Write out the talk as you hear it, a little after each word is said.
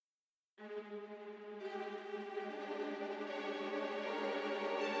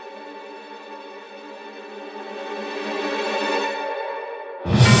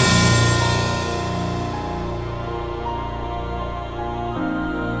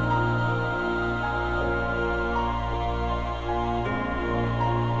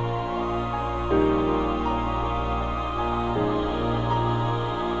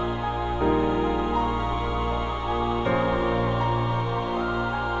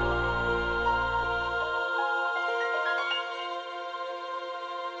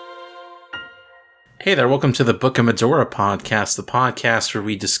Hey there, welcome to the Book of Medora podcast, the podcast where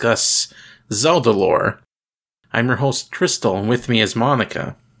we discuss Zelda lore. I'm your host, Crystal, and with me is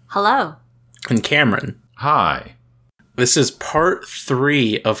Monica. Hello. And Cameron. Hi. This is part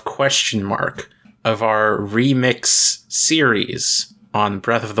 3 of Question Mark of our remix series on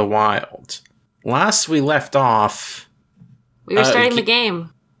Breath of the Wild. Last we left off... We were starting the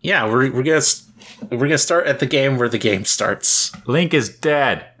game. Yeah, we're gonna start at the game where the game starts. Link is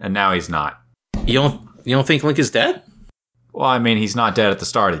dead, and now he's not. You don't think Link is dead? Well, I mean, he's not dead at the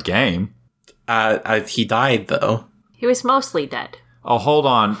start of the game. He died, though. He was mostly dead. Oh, hold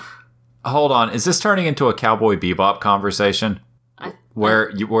on. Is this turning into a Cowboy Bebop conversation?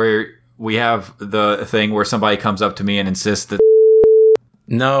 Where we have the thing where somebody comes up to me and insists that...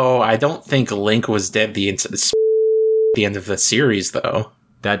 No, I don't think Link was dead the end of the series, though.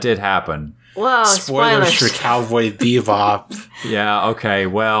 That did happen. Whoa, spoilers for Cowboy Bebop. Yeah, okay,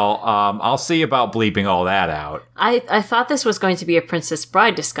 well, I'll see about bleeping all that out. I thought this was going to be a Princess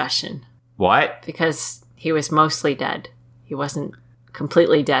Bride discussion. What? Because he was mostly dead. He wasn't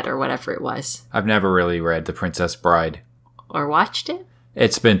completely dead or whatever it was. I've never really read The Princess Bride. Or watched it?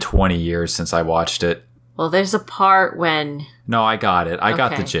 It's been 20 years since I watched it. Well, there's a part when... No, I got it. I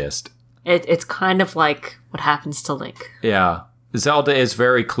got the gist. It's kind of like what happens to Link. Yeah. Zelda is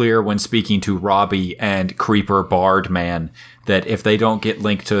very clear when speaking to Robbie and Creeper Bard Man that if they don't get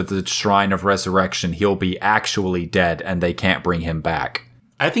Link to the Shrine of Resurrection, he'll be actually dead and they can't bring him back.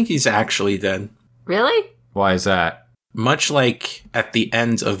 I think he's actually dead. Really? Why is that? Much like at the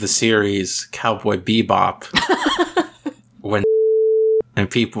end of the series, Cowboy Bebop, when and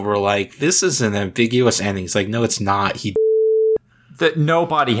people were like, this is an ambiguous ending. It's like, no, it's not. That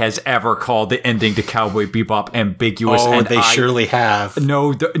nobody has ever called the ending to Cowboy Bebop ambiguous. Oh, and they surely have.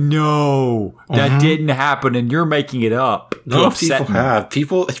 No, that didn't happen, and you're making it up. No, people have.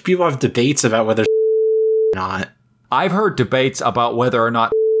 People have debates about whether or not. I've heard debates about whether or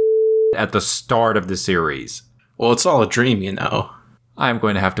not at the start of the series. Well, it's all a dream, you know. I'm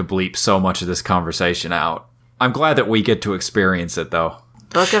going to have to bleep so much of this conversation out. I'm glad that we get to experience it, though.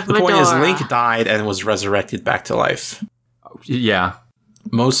 Book of Medora. The point is, Link died and was resurrected back to life. Yeah.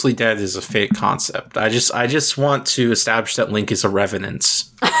 Mostly dead is a fake concept. I just want to establish that Link is a revenant.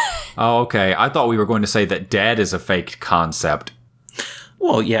 Oh, okay. I thought we were going to say that dead is a fake concept.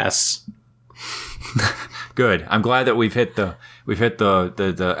 Well, yes. Good. I'm glad that we've hit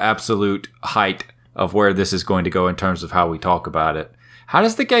the absolute height of where this is going to go in terms of how we talk about it. How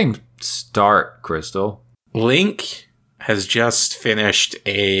does the game start, Crystal? Link has just finished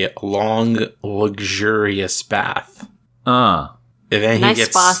a long, luxurious bath. And then nice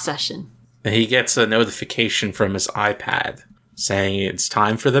spa session. He gets a notification from his iPad saying it's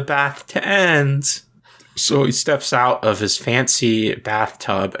time for the bath to end. So he steps out of his fancy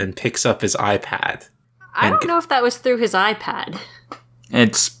bathtub and picks up his iPad. I don't know if that was through his iPad.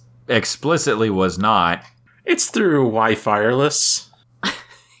 It explicitly was not. It's through Wi-Fireless.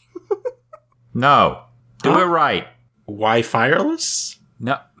 No. Do it right. Wi-Fireless?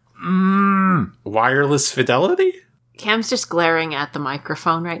 No. Wireless fidelity? Cam's just glaring at the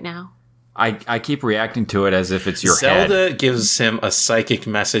microphone right now. I keep reacting to it as if it's your head. Zelda gives him a psychic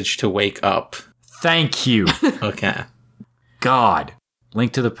message to wake up. Thank you. Okay. God.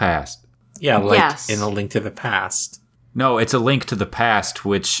 Link to the past. Yeah, like yes. in A Link to the Past. No, it's a link to the past,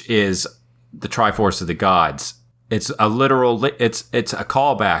 which is the Triforce of the Gods. It's a literal, it's a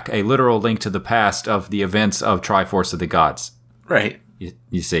callback, a literal link to the past of the events of Triforce of the Gods. Right.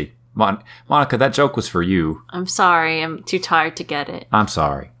 You see. Monica, that joke was for you. I'm sorry. I'm too tired to get it. I'm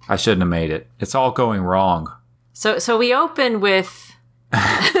sorry. I shouldn't have made it. It's all going wrong. So we open with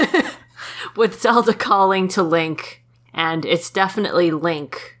with Zelda calling to Link, and it's definitely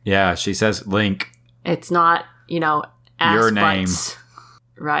Link. Yeah, she says Link. It's not, ass your butts. name.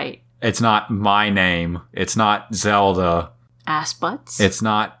 Right. It's not my name. It's not Zelda. Ass butts? It's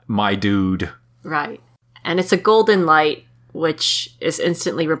not my dude. Right. And it's a golden light, which is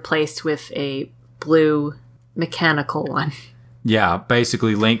instantly replaced with a blue mechanical one. Yeah,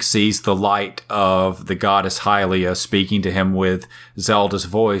 basically Link sees the light of the goddess Hylia speaking to him with Zelda's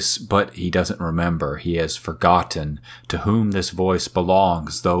voice, but he doesn't remember. He has forgotten to whom this voice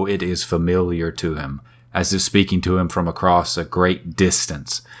belongs, though it is familiar to him, as if speaking to him from across a great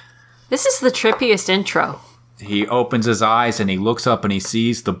distance. This is the trippiest intro. He opens his eyes and he looks up and he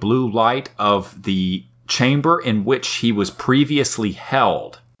sees the blue light of the chamber in which he was previously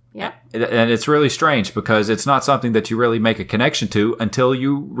held. Yeah. And it's really strange because it's not something that you really make a connection to until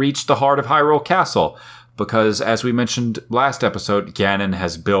you reach the heart of Hyrule Castle. Because, as we mentioned last episode, Ganon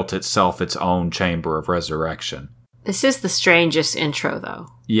has built itself its own Chamber of Resurrection. This is the strangest intro, though.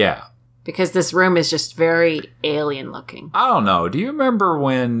 Yeah. Because this room is just very alien looking. I don't know. Do you remember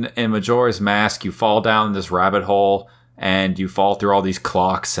when in Majora's Mask you fall down this rabbit hole and you fall through all these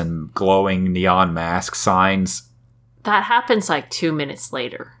clocks and glowing neon mask signs? That happens like 2 minutes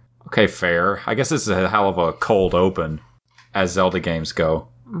later. Okay, fair. I guess this is a hell of a cold open as Zelda games go.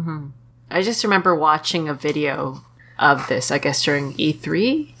 Mm-hmm. I just remember watching a video of this, I guess, during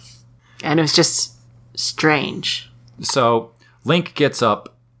E3. And it was just strange. So Link gets up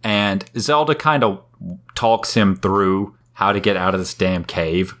and Zelda kind of talks him through how to get out of this damn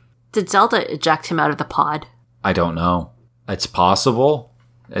cave. Did Zelda eject him out of the pod? I don't know. It's possible.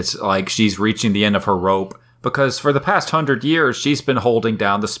 It's like she's reaching the end of her rope because for the past 100 years, she's been holding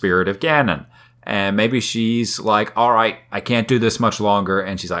down the spirit of Ganon. And maybe she's like, all right, I can't do this much longer.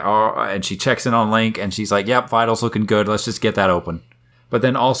 And she's like, oh, and she checks in on Link and she's like, yep, Vital's looking good. Let's just get that open. But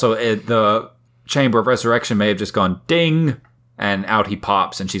then also the Chamber of Resurrection may have just gone ding. And out he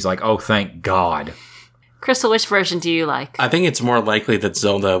pops, and she's like, oh, thank God. Crystal, which version do you like? I think it's more likely that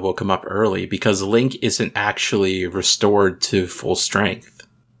Zelda will come up early, because Link isn't actually restored to full strength.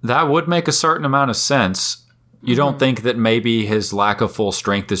 That would make a certain amount of sense. You don't think that maybe his lack of full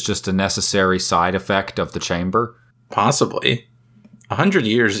strength is just a necessary side effect of the chamber? Possibly. 100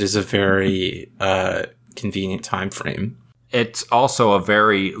 years is a very convenient time frame. It's also a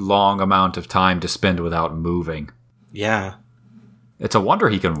very long amount of time to spend without moving. Yeah. It's a wonder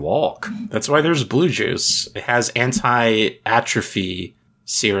he can walk. That's why there's blue juice. It has anti-atrophy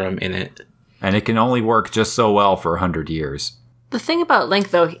serum in it. And it can only work just so well for 100 years. The thing about Link,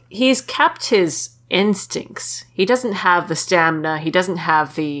 though, he's kept his instincts. He doesn't have the stamina. He doesn't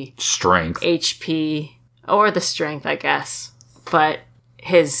have the strength, HP, or the strength, I guess. But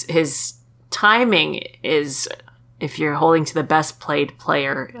his timing is, if you're holding to the best played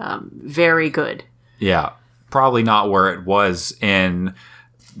player, very good. Yeah. Probably not where it was in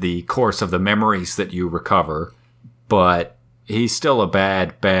the course of the memories that you recover, but he's still a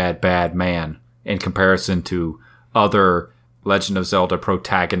bad man in comparison to other Legend of Zelda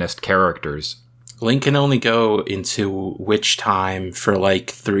protagonist characters. Link can only go into witch time for like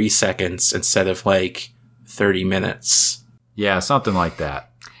 3 seconds instead of like 30 minutes. Yeah, something like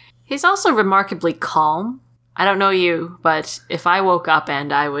that. He's also remarkably calm. I don't know you, but if I woke up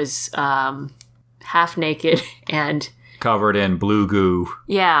and I was half naked and covered in blue goo,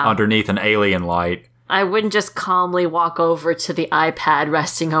 underneath an alien light, I wouldn't just calmly walk over to the iPad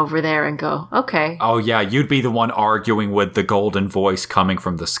resting over there and go, okay. Oh yeah, you'd be the one arguing with the golden voice coming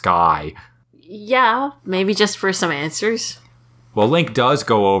from the sky. Yeah, maybe just for some answers. Well, Link does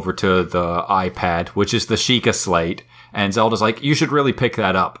go over to the iPad, which is the Sheikah Slate, and Zelda's like, you should really pick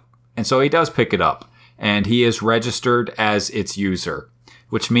that up. And so he does pick it up, and he is registered as its user.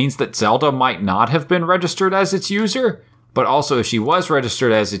 Which means that Zelda might not have been registered as its user, but also if she was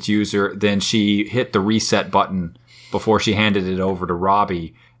registered as its user, then she hit the reset button before she handed it over to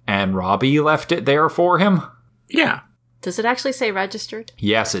Robbie, and Robbie left it there for him? Yeah. Does it actually say registered?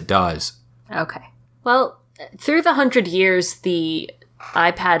 Yes, it does. Okay. Well, through the 100 years, the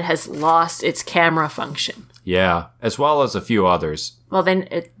iPad has lost its camera function. Yeah, as well as a few others. Well, then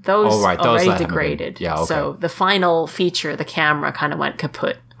those already degraded. Yeah, okay. So the final feature, the camera, kind of went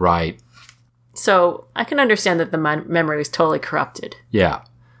kaput. Right. So I can understand that the memory was totally corrupted. Yeah.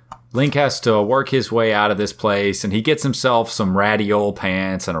 Link has to work his way out of this place, and he gets himself some ratty old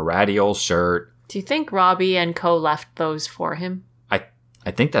pants and a ratty old shirt. Do you think Robbie and Co. left those for him? I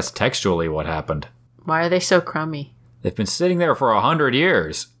think that's textually what happened. Why are they so crummy? They've been sitting there for 100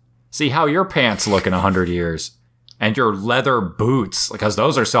 years. See how your pants look in 100 years. And your leather boots, because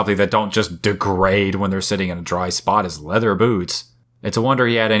those are something that don't just degrade when they're sitting in a dry spot, is leather boots. It's a wonder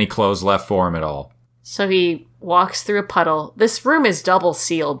he had any clothes left for him at all. So he walks through a puddle. This room is double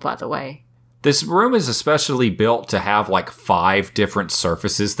sealed, by the way. This room is especially built to have like 5 different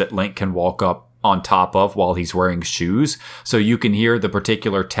surfaces that Link can walk up on top of while he's wearing shoes. So you can hear the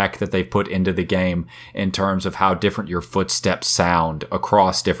particular tech that they've put into the game in terms of how different your footsteps sound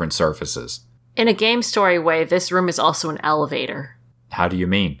across different surfaces. In a game story way, this room is also an elevator. How do you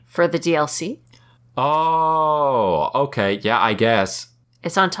mean? For the DLC. Oh, okay. Yeah, I guess.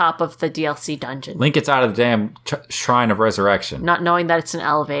 It's on top of the DLC dungeon. Link gets out of the damn Shrine of Resurrection. Not knowing that it's an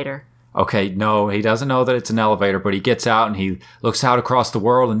elevator. Okay, no, he doesn't know that it's an elevator, but he gets out and he looks out across the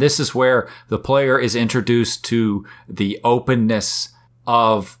world, and this is where the player is introduced to the openness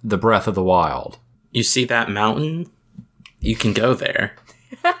of the Breath of the Wild. You see that mountain? You can go there.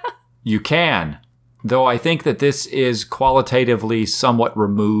 You can, though I think that this is qualitatively somewhat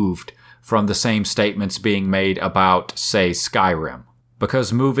removed from the same statements being made about, say, Skyrim,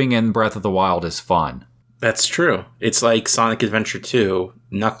 because moving in Breath of the Wild is fun. That's true. It's like Sonic Adventure 2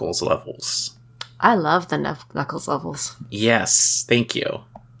 Knuckles levels. I love the Knuckles levels. Yes, thank you.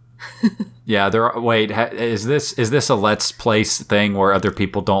 Yeah, is this a Let's Play thing where other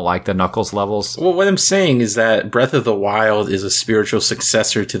people don't like the Knuckles levels? Well, what I'm saying is that Breath of the Wild is a spiritual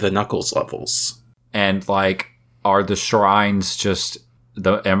successor to the Knuckles levels. And, like, are the shrines just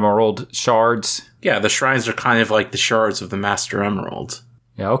the emerald shards? Yeah, the shrines are kind of like the shards of the Master Emerald.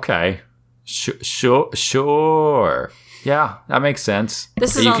 Yeah, okay. Sure. Yeah, that makes sense.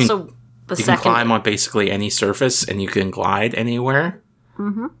 This is also the second. You can climb on basically any surface, and you can glide anywhere.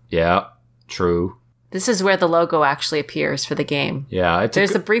 Mm-hmm. Yeah, true. This is where the logo actually appears for the game. Yeah,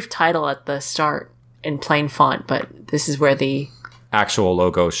 there's a brief title at the start in plain font, but this is where the actual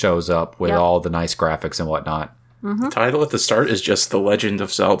logo shows up with all the nice graphics and whatnot. Mm-hmm. The title at the start is just The Legend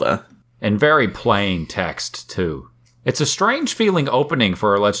of Zelda. And very plain text, too. It's a strange feeling opening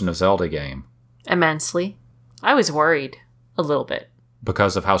for a Legend of Zelda game. Immensely. I was worried. A little bit.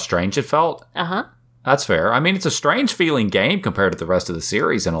 Because of how strange it felt? Uh-huh. That's fair. I mean, it's a strange feeling game compared to the rest of the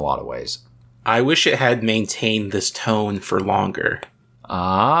series in a lot of ways. I wish it had maintained this tone for longer.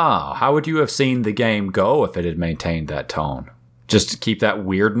 Ah, how would you have seen the game go if it had maintained that tone? Just to keep that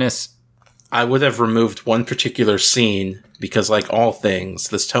weirdness? I would have removed one particular scene because, like all things,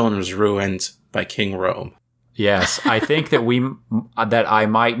 this tone was ruined by King Rhoam. Yes, I think that I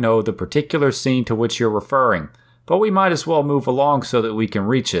might know the particular scene to which you're referring, but we might as well move along so that we can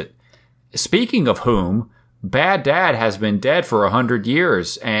reach it. Speaking of whom, Bad Dad has been dead for 100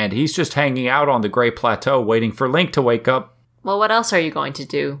 years, and he's just hanging out on the Great Plateau waiting for Link to wake up. Well, what else are you going to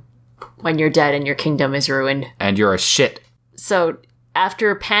do when you're dead and your kingdom is ruined? And you're a shit. So,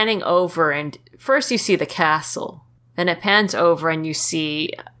 after panning over, and first you see the castle, then it pans over and you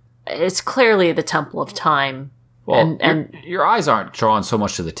see it's clearly the Temple of Time. Well, and your eyes aren't drawn so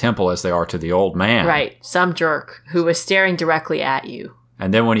much to the temple as they are to the old man. Right, some jerk who was staring directly at you.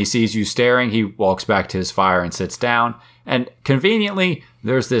 And then when he sees you staring, he walks back to his fire and sits down. And conveniently,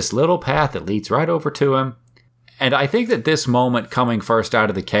 there's this little path that leads right over to him. And I think that this moment coming first out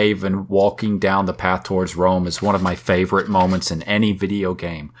of the cave and walking down the path towards Rhoam is one of my favorite moments in any video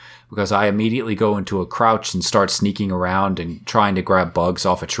game. Because I immediately go into a crouch and start sneaking around and trying to grab bugs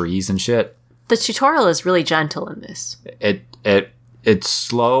off of trees and shit. The tutorial is really gentle in this. It's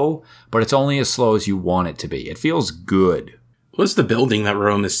slow, but it's only as slow as you want it to be. It feels good. What's the building that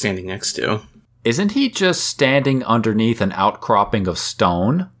Rhoam is standing next to? Isn't he just standing underneath an outcropping of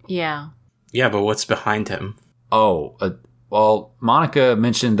stone? Yeah. Yeah, but what's behind him? Oh, well, Monica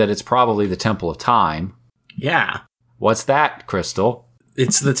mentioned that it's probably the Temple of Time. Yeah. What's that, Crystal?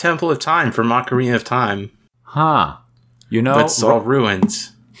 It's the Temple of Time from Ocarina of Time. Huh. You know... That's all ruined.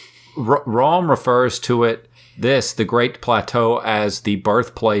 Rhoam refers to the Great Plateau, as the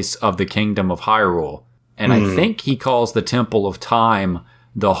birthplace of the Kingdom of Hyrule. And I think he calls the Temple of Time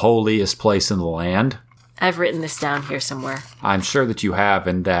the holiest place in the land. I've written this down here somewhere. I'm sure that you have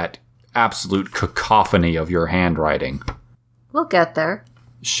in that absolute cacophony of your handwriting. We'll get there.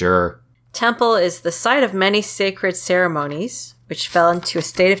 Sure. Temple is the site of many sacred ceremonies, which fell into a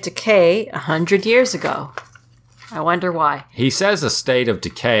state of decay 100 years ago. I wonder why. He says a state of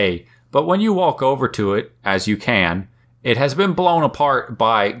decay, but when you walk over to it, as you can, it has been blown apart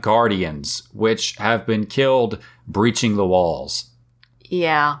by guardians, which have been killed breaching the walls.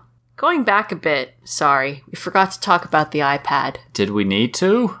 Yeah. Going back a bit, sorry, we forgot to talk about the iPad. Did we need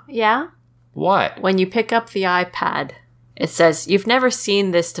to? Yeah. What? When you pick up the iPad, it says, "You've never seen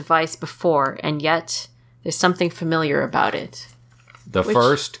this device before, and yet there's something familiar about it." The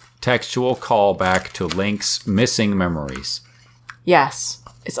first textual callback to Link's missing memories. Yes.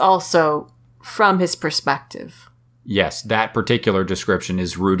 It's also from his perspective. Yes, that particular description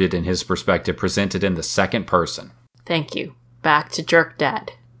is rooted in his perspective, presented in the second person. Thank you. Back to Jerk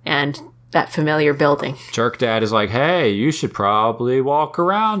Dad and that familiar building. Jerk Dad is like, hey, you should probably walk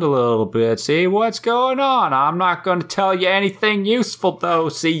around a little bit, see what's going on. I'm not going to tell you anything useful, though.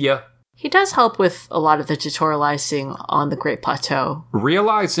 See ya. He does help with a lot of the tutorializing on the Great Plateau.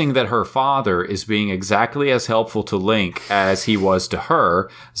 Realizing that her father is being exactly as helpful to Link as he was to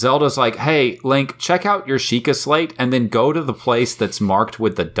her, Zelda's like, hey, Link, check out your Sheikah slate and then go to the place that's marked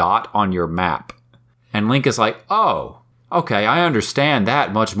with the dot on your map. And Link is like, oh, okay, I understand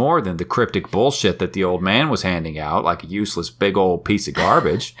that much more than the cryptic bullshit that the old man was handing out, like a useless big old piece of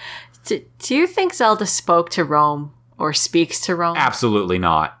garbage. Do you think Zelda spoke to Rhoam or speaks to Rhoam? Absolutely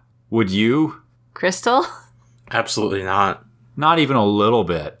not. Would you? Crystal? Absolutely not. Not even a little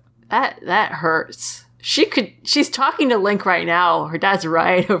bit. That hurts. She's talking to Link right now. Her dad's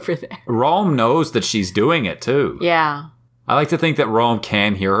right over there. Rhoam knows that she's doing it too. Yeah. I like to think that Rhoam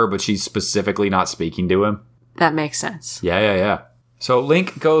can hear her, but she's specifically not speaking to him. That makes sense. Yeah. So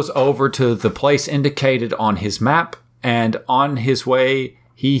Link goes over to the place indicated on his map, and on his way,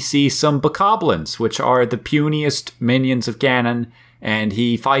 he sees some bokoblins, which are the puniest minions of Ganon, and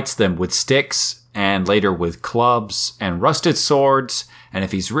he fights them with sticks, and later with clubs and rusted swords, and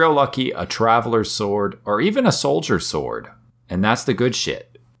if he's real lucky, a traveler's sword, or even a soldier's sword. And that's the good shit.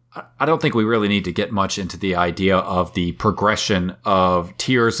 I don't think we really need to get much into the idea of the progression of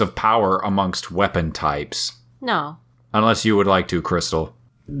tiers of power amongst weapon types. No. Unless you would like to, Crystal.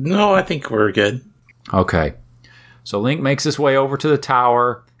 No, I think we're good. Okay. So Link makes his way over to the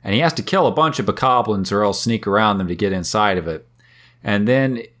tower, and he has to kill a bunch of bokoblins or else sneak around them to get inside of it. And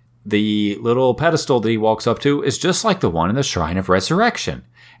then the little pedestal that he walks up to is just like the one in the Shrine of Resurrection.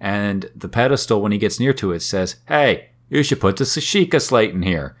 And the pedestal, when he gets near to it, says, "Hey, you should put the Sheikah slate in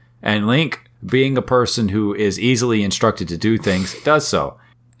here." And Link, being a person who is easily instructed to do things, does so.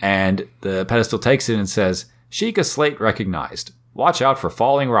 And the pedestal takes it and says, "Sheikah slate recognized. Watch out for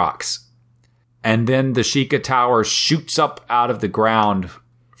falling rocks." And then the Sheikah tower shoots up out of the ground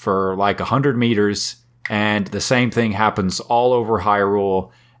for like 100 meters. And the same thing happens all over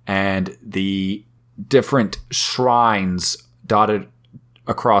Hyrule. And the different shrines dotted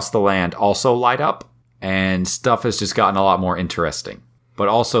across the land also light up. And stuff has just gotten a lot more interesting. But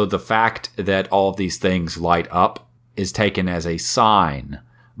also the fact that all of these things light up is taken as a sign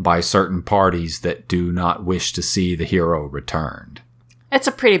by certain parties that do not wish to see the hero returned. It's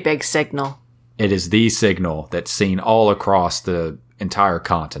a pretty big signal. It is the signal that's seen all across the entire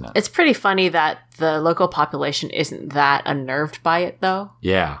continent. It's pretty funny that the local population isn't that unnerved by it, though.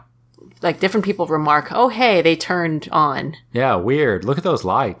 Yeah. Like, different people remark, "Oh, hey, they turned on." Yeah, weird. Look at those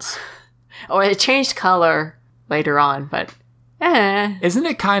lights. Or it changed color later on, but Isn't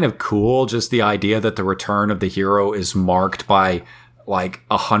it kind of cool, just the idea that the return of the hero is marked by like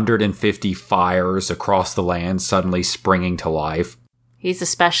 150 fires across the land suddenly springing to life? He's a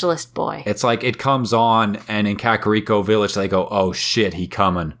specialist boy. It's like it comes on, and in Kakariko Village, they go, "Oh shit, he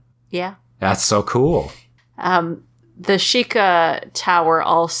coming." Yeah. That's so cool. The Sheikah Tower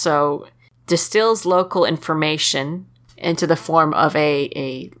also distills local information into the form of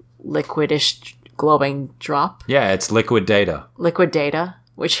a liquidish glowing drop. Yeah, it's liquid data. Liquid data,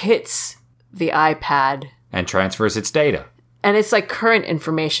 which hits the iPad. And transfers its data. And it's like current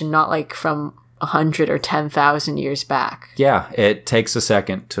information, not like from 100 or 10,000 years back. Yeah, it takes a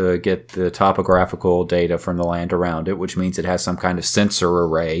second to get the topographical data from the land around it, which means it has some kind of sensor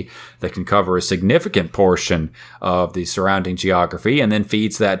array that can cover a significant portion of the surrounding geography and then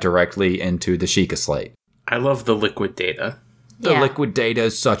feeds that directly into the Sheikah slate. I love the liquid data. The liquid data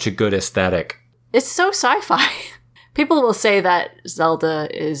is such a good aesthetic. It's so sci-fi. People will say that Zelda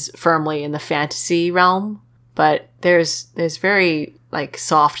is firmly in the fantasy realm, but there's very like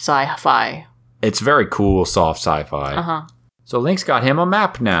soft sci-fi. It's very cool, soft sci-fi. Uh-huh. So Link's got him a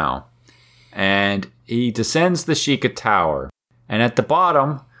map now. And he descends the Sheikah Tower. And at the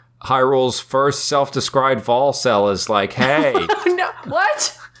bottom, Hyrule's first self-described Vol cell is like, "Hey." No,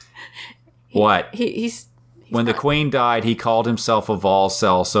 what? What? He's when the queen died, he called himself a Vol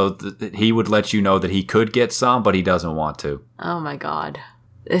cell so that he would let you know that he could get some, but he doesn't want to. Oh my god.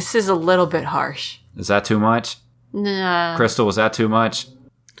 This is a little bit harsh. Is that too much? Nah. Crystal, was that too much?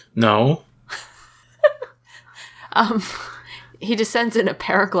 No. He descends in a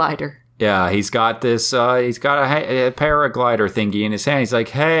paraglider. Yeah, he's got this, he's got a paraglider thingy in his hand. He's like,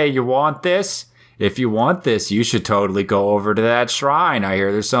 "Hey, you want this? If you want this, you should totally go over to that shrine. I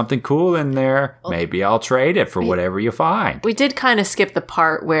hear there's something cool in there. Maybe I'll trade it for whatever you find." We did kind of skip the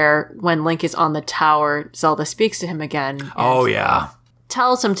part where when Link is on the tower, Zelda speaks to him again. Oh, yeah.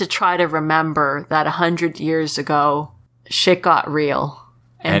 Tells him to try to remember that 100 years ago, shit got real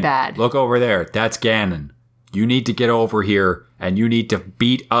and bad. Look over there. That's Ganon. You need to get over here, and you need to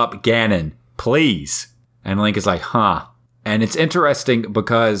beat up Ganon. Please. And Link is like, huh. And it's interesting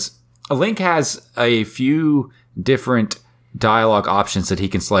because Link has a few different dialogue options that he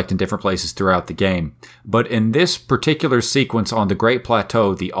can select in different places throughout the game. But in this particular sequence on the Great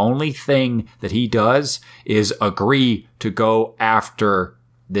Plateau, the only thing that he does is agree to go after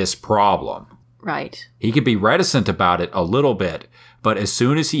this problem. Right. He could be reticent about it a little bit, but as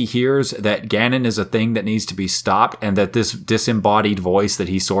soon as he hears that Ganon is a thing that needs to be stopped and that this disembodied voice that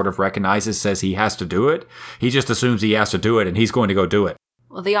he sort of recognizes says he has to do it, he just assumes he has to do it and he's going to go do it.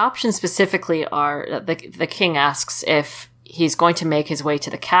 Well, the options specifically are the king asks if he's going to make his way to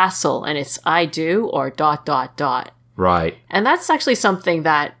the castle, and it's "I do" or ... Right. And that's actually something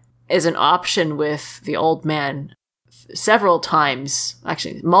that is an option with the old man several times,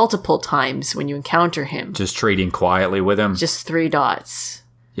 actually multiple times when you encounter him. Just treating quietly with him. Just 3 dots.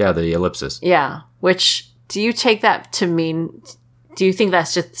 Yeah, the ellipsis. Yeah. Which, do you take that to mean, do you think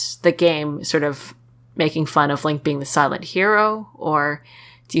that's just the game sort of making fun of Link being the silent hero? Or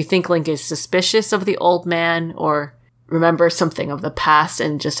do you think Link is suspicious of the old man or remembers something of the past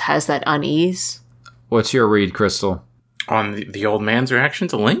and just has that unease? What's your read, Crystal? On the old man's reaction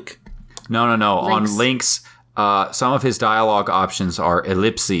to Link? No. Link's. On Link's, some of his dialogue options are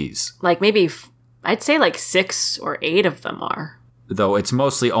ellipses. Like maybe, I'd say like 6 or 8 of them are. Though it's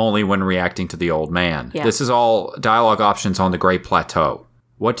mostly only when reacting to the old man. Yeah. This is all dialogue options on the Great Plateau.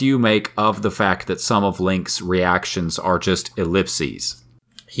 What do you make of the fact that some of Link's reactions are just ellipses?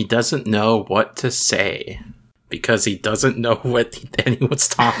 He doesn't know what to say because he doesn't know what anyone's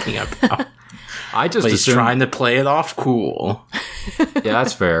talking about. I just But he's assumed, trying to play it off cool. yeah,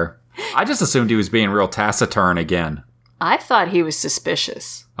 that's fair. I just assumed he was being real taciturn again I thought he was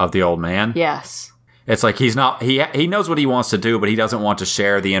suspicious. of the old man. Yes. It's like he's not. He knows what he wants to do, but he doesn't want to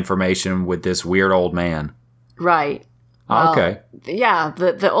share the information with this weird old man. Right. Well, Okay. Yeah,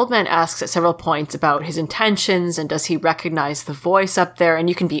 the old man asks at several points about his intentions and does he recognize the voice up there? And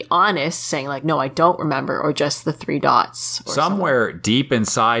you can be honest, saying like, no, I don't remember, or just the 3 dots. Or Somewhere deep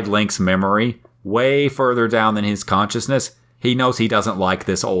inside Link's memory, way further down than his consciousness, he knows he doesn't like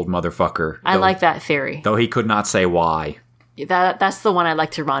this old motherfucker. I like that theory. Though he could not say why. That's the one I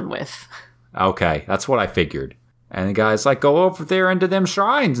like to run with. Okay, that's what I figured. And the guy's like, go over there into them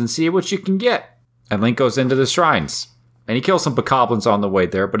shrines and see what you can get. And Link goes into the shrines. And he kills some bokoblins on the way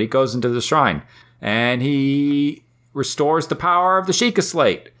there, but he goes into the shrine. And he restores the power of the Sheikah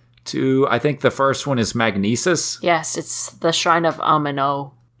Slate to, I think the first one is Magnesis, Yes, it's the Shrine of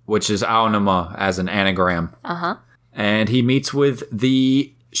Amino. which is Aonuma as an anagram. Uh-huh. And he meets with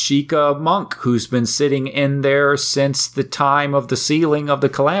the Sheikah monk who's been sitting in there since the time of the sealing of the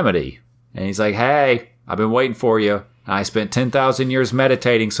Calamity. And he's like, hey, I've been waiting for you. I spent 10,000 years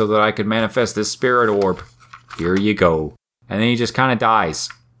meditating so that I could manifest this spirit orb. Here you go. And then he just kind of dies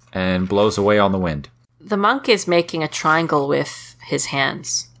and blows away on the wind. The monk is making a triangle with his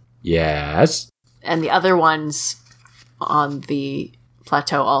hands. Yes. And the other ones on the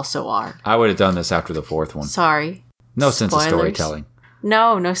plateau also are. I would have done this after the 4th one. Sorry. No sense of Spoilers. storytelling.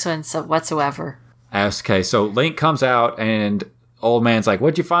 No sense of whatsoever. Okay, so Link comes out and old man's like,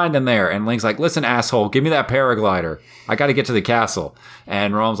 what'd you find in there? And Link's like, listen, asshole, give me that paraglider. I got to get to the castle.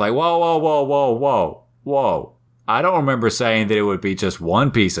 And Rhoam's like, whoa. I don't remember saying that it would be just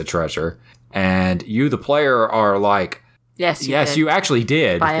one piece of treasure. And you, the player, are like, Yes, yes, you actually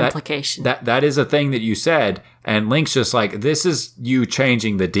did. By implication. That is a thing that you said. And Link's just like, this is you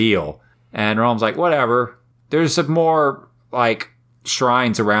changing the deal. And Rhoam's like, whatever. There's some more, like,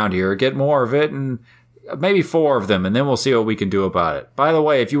 shrines around here. Get more of it and maybe 4 of them, and then we'll see what we can do about it. By the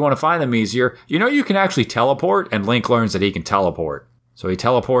way, if you want to find them easier, you can actually teleport, and Link learns that he can teleport. So he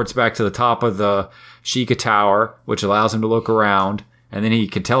teleports back to the top of the Sheikah Tower, which allows him to look around, and then he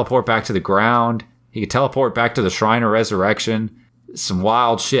can teleport back to the ground. He can teleport back to the Shrine of Resurrection. Some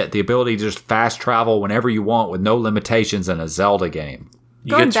wild shit. The ability to just fast travel whenever you want with no limitations in a Zelda game.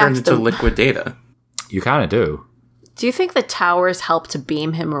 You get turned into liquid data. You kind of do. Do you think the towers help to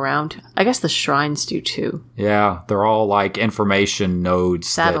beam him around? I guess the shrines do too. Yeah, they're all like information nodes.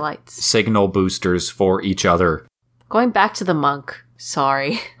 Satellites. Signal boosters for each other. Going back to the monk.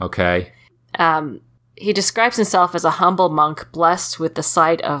 Sorry. Okay. He describes himself as a humble monk blessed with the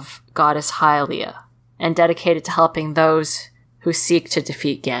sight of goddess Hylia and dedicated to helping those who seek to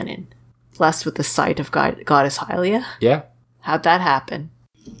defeat Ganon. Blessed with the sight of goddess Hylia? Yeah. How'd that happen?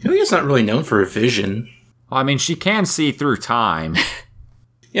 Hylia's not really known for her vision. I mean, she can see through time.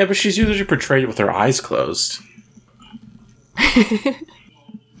 Yeah, but she's usually portrayed with her eyes closed.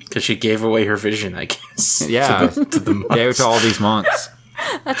 Because she gave away her vision, I guess. Yeah. to the monks. Gave it to all these monks.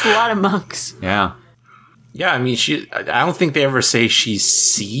 That's a lot of monks. Yeah. Yeah, I mean, I don't think they ever say she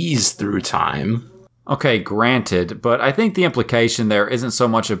sees through time. Okay, granted, but I think the implication there isn't so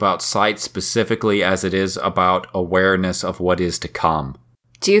much about sight specifically as it is about awareness of what is to come.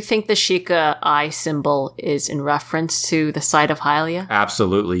 Do you think the Sheikah eye symbol is in reference to the sight of Hylia?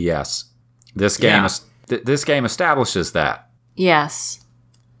 Absolutely, yes. This game this game establishes that. Yes.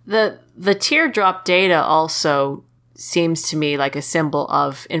 The teardrop data also seems to me like a symbol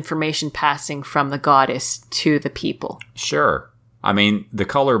of information passing from the goddess to the people. Sure. I mean, the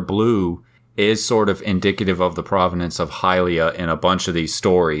color blue is sort of indicative of the provenance of Hylia in a bunch of these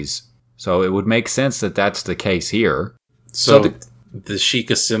stories. So it would make sense that that's the case here. So the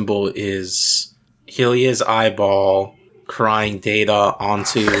Sheikah symbol is Hylia's eyeball crying data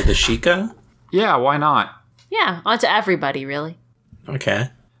onto the Sheikah? Yeah, why not? Yeah, onto everybody, really. Okay.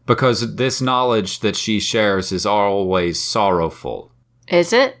 Because this knowledge that she shares is always sorrowful.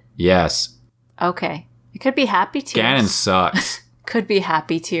 Is it? Yes. Okay. It could be happy tears. Ganon sucks. Could be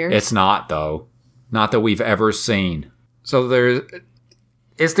happy tears. It's not, though. Not that we've ever seen. So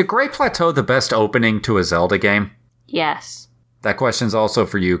is the Great Plateau the best opening to a Zelda game? Yes. That question's also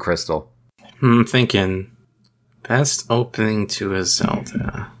for you, Crystal. I'm thinking best opening to a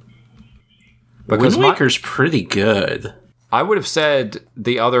Zelda. Because Wind Waker's pretty good. I would have said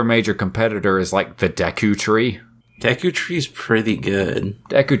the other major competitor is like the Deku Tree. Deku Tree's pretty good.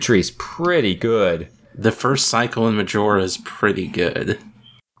 Deku Tree's pretty good. The first cycle in Majora is pretty good.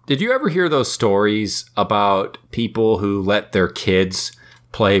 Did you ever hear those stories about people who let their kids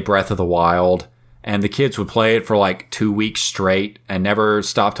play Breath of the Wild, and the kids would play it for like 2 weeks straight and never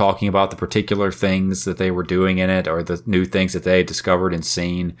stop talking about the particular things that they were doing in it or the new things that they had discovered and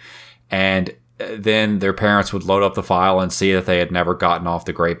seen, and then their parents would load up the file and see that they had never gotten off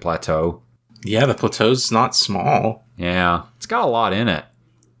the Great Plateau? Yeah, the plateau's not small. Yeah, it's got a lot in it.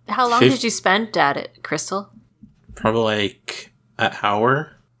 How long did you spend at it, Crystal? Probably like an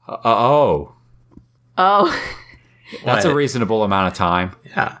hour. Oh. Oh. That's a reasonable amount of time.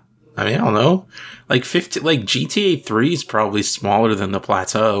 Yeah. I mean, I don't know. Like GTA 3 is probably smaller than the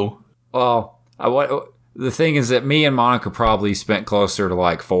plateau. Well, the thing is that me and Monica probably spent closer to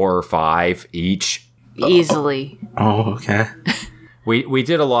like 4 or 5 each. Easily. Oh, okay. We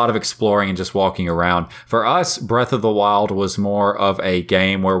did a lot of exploring and just walking around. For us, Breath of the Wild was more of a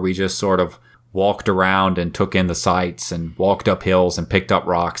game where we just sort of walked around and took in the sights and walked up hills and picked up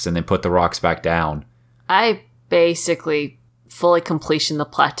rocks and then put the rocks back down. I basically fully completion the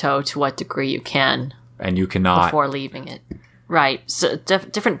plateau to what degree you can. And you cannot. Before leaving it. Right. So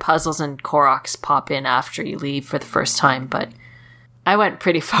different puzzles and Koroks pop in after you leave for the first time, but I went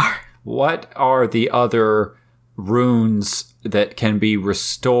pretty far. What are the other runes that can be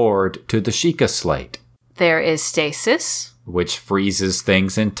restored to the Sheikah Slate? There is Stasis, which freezes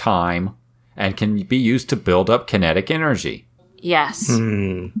things in time and can be used to build up kinetic energy. Yes.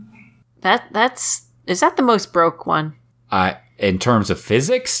 Is that the most broke one? In terms of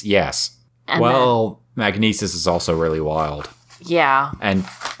physics, yes. And Magnesis is also really wild. Yeah. And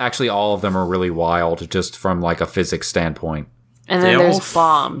actually all of them are really wild just from like a physics standpoint. And then there's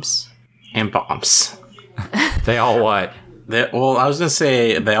bombs. And bombs. They all what? I was going to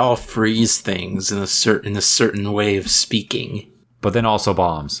say they all freeze things in a certain way of speaking. But then also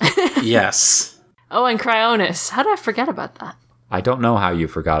bombs. Yes. Oh, and Cryonis. How did I forget about that? I don't know how you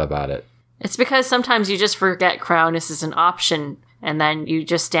forgot about it. It's because sometimes you just forget Cryonis is an option, and then you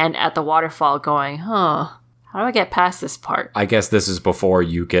just stand at the waterfall going, how do I get past this part? I guess this is before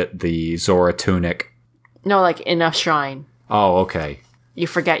you get the Zora tunic. No, like in a shrine. Oh, okay. You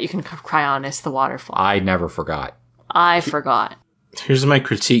forget you can Cryonis the waterfall. I never forgot. I forgot. Here's my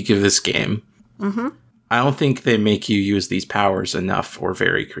critique of this game. Mm-hmm. I don't think they make you use these powers enough or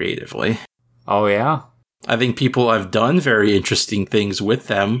very creatively. Oh, yeah? I think people have done very interesting things with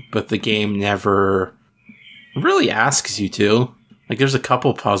them, but the game never really asks you to. Like, there's a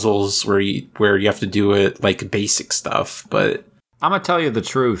couple puzzles where you have to do it, like, basic stuff, but... I'm gonna tell you the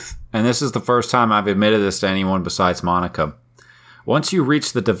truth, and this is the first time I've admitted this to anyone besides Monica. Once you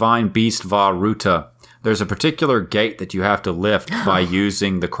reach the Divine Beast Vah Ruta, there's a particular gate that you have to lift by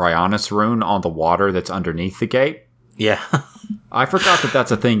using the Cryonis rune on the water that's underneath the gate. Yeah. I forgot that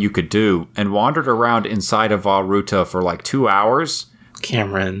that's a thing you could do, and wandered around inside of Vah Ruta for like 2 hours.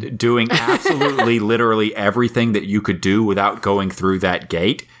 Cameron. Doing absolutely, literally everything that you could do without going through that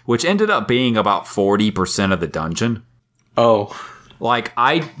gate, which ended up being about 40% of the dungeon. Oh. Like,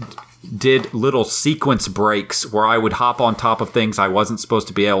 I did little sequence breaks where I would hop on top of things I wasn't supposed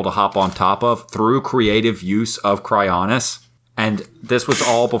to be able to hop on top of through creative use of Cryonis. And this was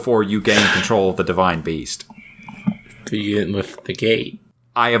all before you gained control of the Divine Beast. So you didn't lift the gate.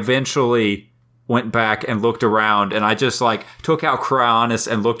 I eventually went back and looked around, and I just like took out Cryonis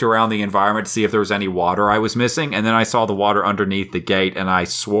and looked around the environment to see if there was any water I was missing. And then I saw the water underneath the gate, and I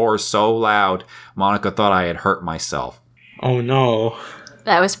swore so loud, Monica thought I had hurt myself. Oh no.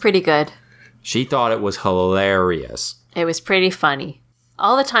 That was pretty good. She thought it was hilarious. It was pretty funny.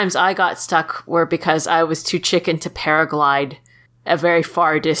 All the times I got stuck were because I was too chicken to paraglide a very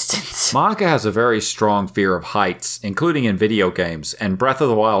far distance. Monica has a very strong fear of heights, including in video games, and Breath of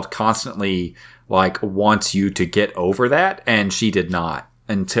the Wild constantly wants you to get over that, and she did not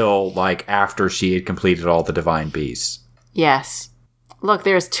until after she had completed all the Divine Beasts. Yes. Look,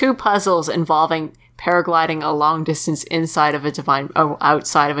 there's 2 puzzles involving paragliding a long distance outside of a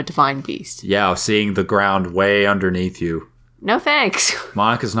divine beast. Yeah, seeing the ground way underneath you. No thanks.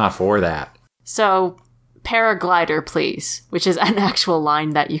 Monica's not for that. So, paraglider, please, which is an actual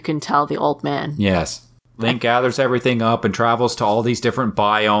line that you can tell the old man. Yes. Link gathers everything up and travels to all these different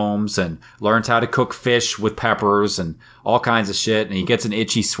biomes and learns how to cook fish with peppers and all kinds of shit. And he gets an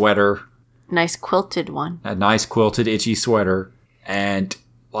itchy sweater. Nice quilted one. A nice quilted itchy sweater. And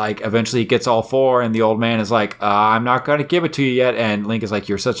like eventually he gets all 4 and the old man is like, I'm not going to give it to you yet. And Link is like,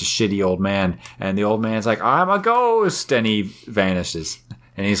 you're such a shitty old man. And the old man's like, I'm a ghost. And he vanishes.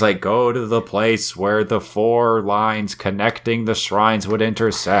 And he's like, go to the place where the 4 lines connecting the shrines would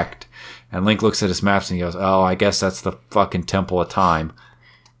intersect. And Link looks at his maps and he goes, oh, I guess that's the fucking Temple of Time.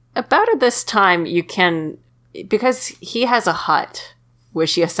 About at this time, you can... Because he has a hut,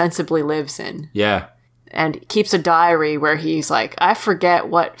 which he ostensibly lives in. Yeah. And keeps a diary where he's like, I forget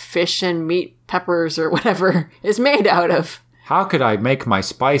what fish and meat peppers or whatever is made out of. How could I make my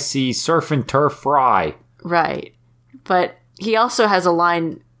spicy surf and turf fry? Right. But he also has a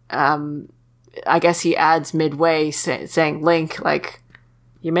line, I guess he adds midway saying, Link, like...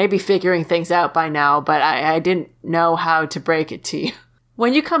 You may be figuring things out by now, but I didn't know how to break it to you.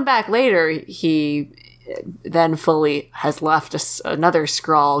 When you come back later, he then fully has left another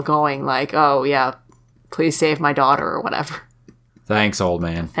scrawl going like, oh yeah, please save my daughter or whatever. Thanks, old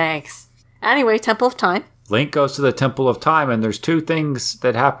man. Thanks. Anyway, Temple of Time. Link goes to the Temple of Time, and there's 2 things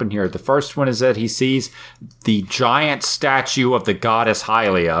that happen here. The first one is that he sees the giant statue of the goddess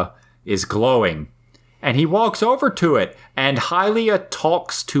Hylia is glowing. And he walks over to it, and Hylia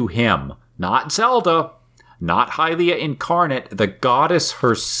talks to him. Not Zelda, not Hylia incarnate, the goddess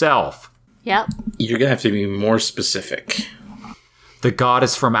herself. Yep. You're going to have to be more specific. The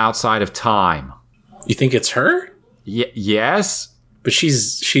goddess from outside of time. You think it's her? Yes? But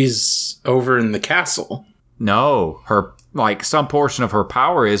she's over in the castle. No, her, like, some portion of her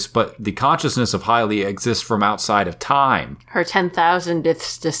power is, but the consciousness of Hylia exists from outside of time. Her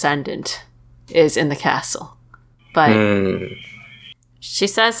 10,000th descendant is in the castle. But she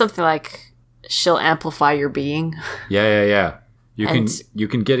says something like, she'll amplify your being. Yeah. You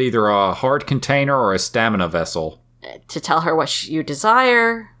can get either a heart container or a stamina vessel. To tell her what you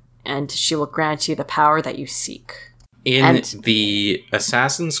desire, and she will grant you the power that you seek. In the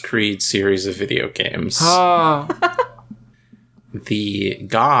Assassin's Creed series of video games, the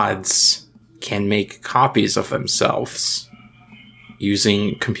gods can make copies of themselves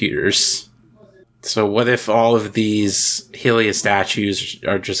using computers. So what if all of these Hylia statues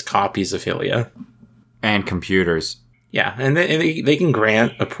are just copies of Hylia? And computers. Yeah, and they can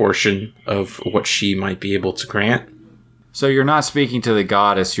grant a portion of what she might be able to grant. So you're not speaking to the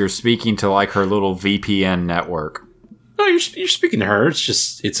goddess, you're speaking to like her little VPN network. No, you're speaking to her.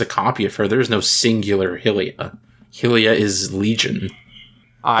 It's a copy of her. There's no singular Hylia. Hylia is legion.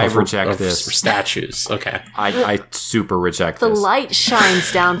 I reject this. Statues. Okay. I super reject this. The light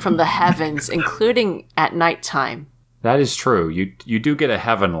shines down from the heavens, including at nighttime. That is true. You do get a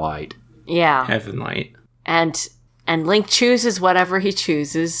heaven light. Yeah. Heaven light. And Link chooses whatever he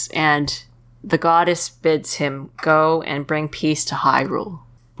chooses, and the goddess bids him go and bring peace to Hyrule.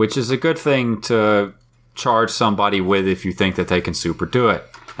 Which is a good thing to charge somebody with if you think that they can super do it.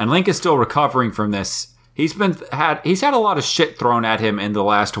 And Link is still recovering from this. He's had a lot of shit thrown at him in the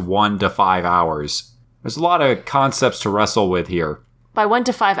last 1 to 5 hours. There's a lot of concepts to wrestle with here. By 1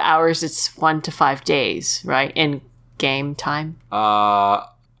 to 5 hours, it's 1 to 5 days, right? In game time?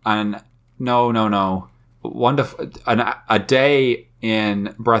 And no. A day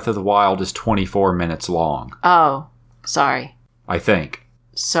in Breath of the Wild is 24 minutes long. Oh, sorry. I think.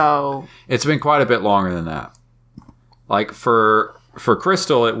 So... It's been quite a bit longer than that. Like, for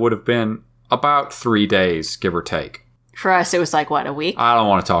Crystal, it would have been about 3 days, give or take. For us, it was like, what, a week? I don't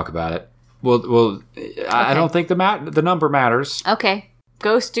want to talk about it. Well, okay. I don't think the number matters. Okay.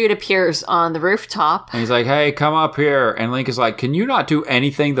 Ghost Dude appears on the rooftop. And he's like, hey, come up here. And Link is like, can you not do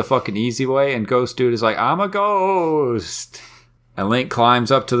anything the fucking easy way? And Ghost Dude is like, I'm a ghost. And Link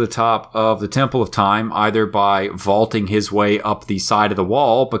climbs up to the top of the Temple of Time, either by vaulting his way up the side of the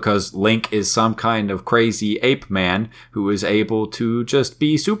wall, because Link is some kind of crazy ape man who is able to just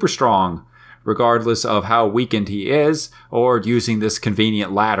be super strong, regardless of how weakened he is, or using this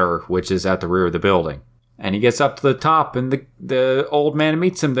convenient ladder, which is at the rear of the building. And he gets up to the top, and the old man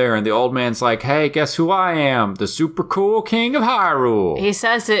meets him there, and the old man's like, hey, guess who I am? The super cool king of Hyrule. He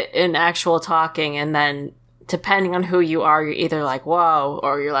says it in actual talking, and then, depending on who you are, you're either like, whoa,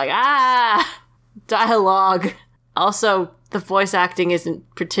 or you're like, dialogue. Also, the voice acting isn't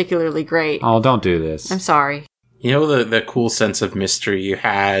particularly great. Oh, don't do this. I'm sorry. You know the cool sense of mystery you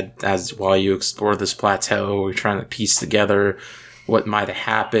had while you explore this plateau, you're trying to piece together what might have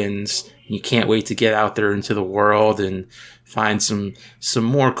happened. You can't wait to get out there into the world and find some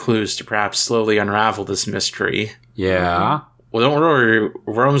more clues to perhaps slowly unravel this mystery. Yeah. Well, don't worry.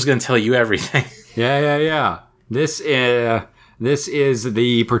 Rhoam's going to tell you everything. Yeah. This is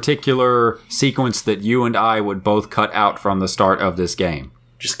the particular sequence that you and I would both cut out from the start of this game.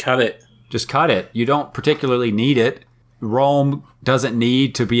 Just cut it. Just cut it. You don't particularly need it. Rhoam doesn't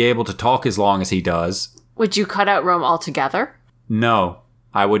need to be able to talk as long as he does. Would you cut out Rhoam altogether? No,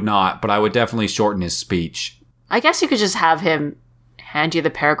 I would not, but I would definitely shorten his speech. I guess you could just have him hand you the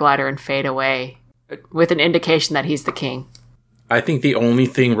paraglider and fade away with an indication that he's the king. I think the only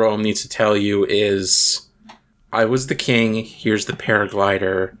thing Rhoam needs to tell you is, I was the king, here's the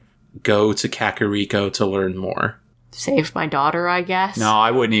paraglider, go to Kakariko to learn more. Saved my daughter, I guess? No,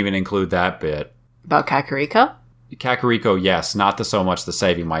 I wouldn't even include that bit. About Kakariko? Kakariko, yes, not so much the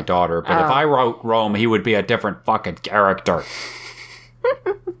saving my daughter, but if I wrote Rhoam, he would be a different fucking character.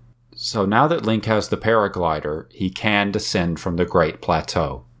 So now that Link has the paraglider, he can descend from the Great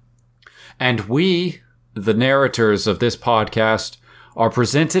Plateau. And we, the narrators of this podcast, are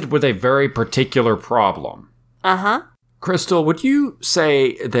presented with a very particular problem. Uh-huh. Crystal, would you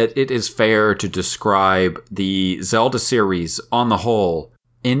say that it is fair to describe the Zelda series on the whole?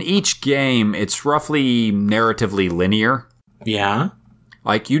 In each game, it's roughly narratively linear. Yeah.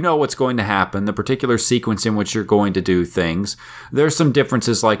 Like, you know what's going to happen, the particular sequence in which you're going to do things. There's some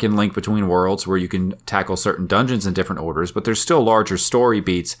differences, like in Link Between Worlds, where you can tackle certain dungeons in different orders, but there's still larger story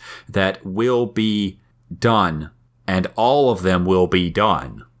beats that will be done, and all of them will be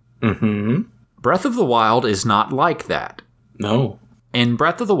done. Mm-hmm. Breath of the Wild is not like that. No. In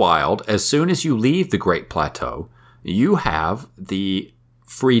Breath of the Wild, as soon as you leave the Great Plateau, you have the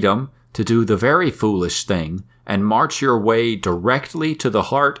freedom to do the very foolish thing and march your way directly to the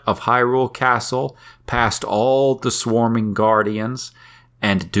heart of Hyrule Castle, past all the swarming guardians,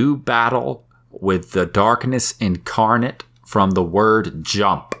 and do battle with the darkness incarnate from the word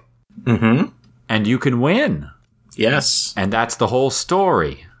jump. Mm-hmm. And you can win. Yes. And that's the whole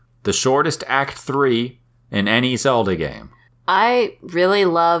story. The shortest Act 3 in any Zelda game. I really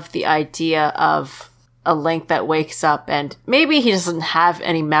love the idea of a Link that wakes up and maybe he doesn't have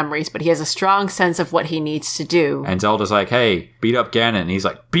any memories, but he has a strong sense of what he needs to do. And Zelda's like, hey, beat up Ganon. And he's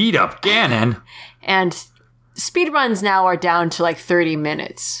like, beat up Ganon? And speedruns now are down to like 30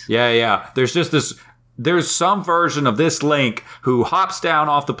 minutes. Yeah. There's some version of this Link who hops down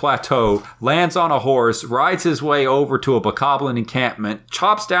off the plateau, lands on a horse, rides his way over to a bokoblin encampment,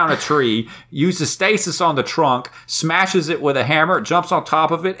 chops down a tree, uses stasis on the trunk, smashes it with a hammer, jumps on top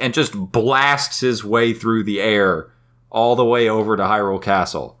of it, and just blasts his way through the air all the way over to Hyrule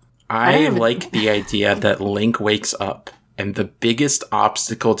Castle. I like the idea that Link wakes up, and the biggest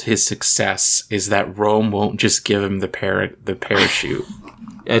obstacle to his success is that Rhoam won't just give him the parachute.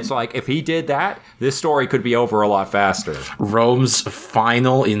 It's like, if he did that, this story could be over a lot faster. Rhoam's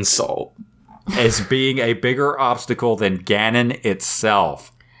final insult. As being a bigger obstacle than Ganon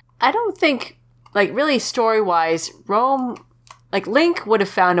itself. I don't think, like, really story-wise, Rhoam, like, Link would have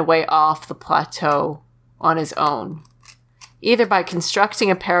found a way off the plateau on his own. Either by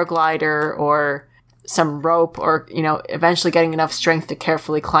constructing a paraglider or some rope or, eventually getting enough strength to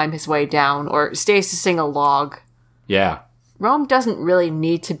carefully climb his way down or stasising a log. Yeah. Rhoam doesn't really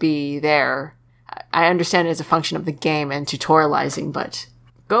need to be there. I understand it as a function of the game and tutorializing, but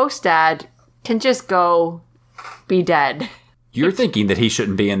Ghost Dad can just go be dead. You're thinking that he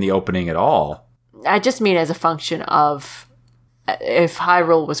shouldn't be in the opening at all. I just mean as a function of if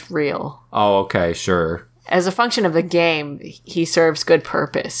Hyrule was real. Oh, okay, sure. As a function of the game, he serves good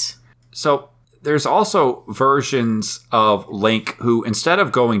purpose. So there's also versions of Link who, instead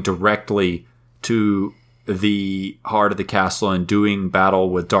of going directly to the heart of the castle and doing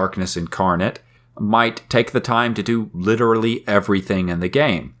battle with darkness incarnate, might take the time to do literally everything in the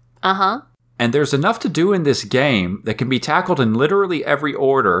game. Uh-huh. And there's enough to do in this game that can be tackled in literally every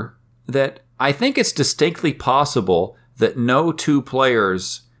order that I think it's distinctly possible that no two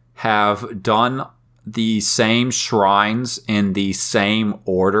players have done the same shrines in the same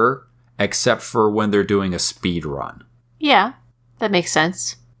order, except for when they're doing a speed run. Yeah, that makes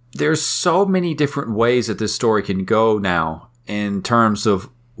sense. There's so many different ways that this story can go now in terms of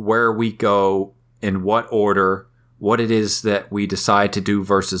where we go, in what order, what it is that we decide to do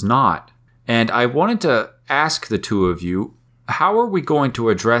versus not. And I wanted to ask the two of you, how are we going to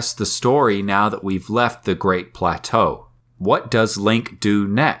address the story now that we've left the Great Plateau? What does Link do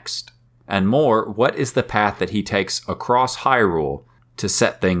next? And more, what is the path that he takes across Hyrule to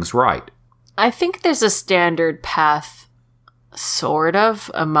set things right? I think there's a standard path, sort of,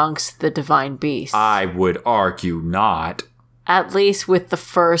 amongst the divine beasts. I would argue not. At least with the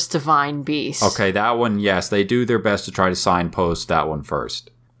first divine beast. Okay, that one, yes, they do their best to try to signpost that one first.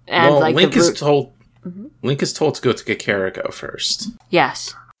 And well, Link is told. Link is told to go to Kakariko first.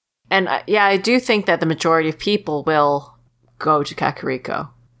 Yes. And I do think that the majority of people will go to Kakariko.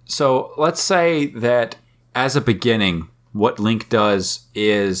 So let's say that as a beginning, what Link does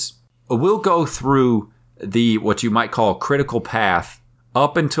is we'll go through the what you might call critical path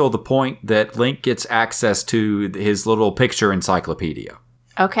up until the point that Link gets access to his little picture encyclopedia.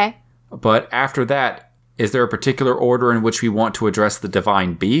 Okay. But after that, is there a particular order in which we want to address the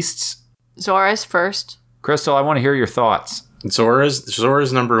divine beasts? Zora's first. Crystal, I want to hear your thoughts.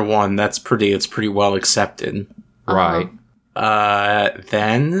 Zora's number 1. It's pretty well accepted. Right.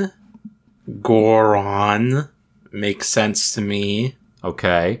 Then Goron makes sense to me.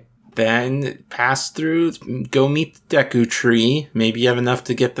 Okay. Then pass through, go meet the Deku Tree. Maybe you have enough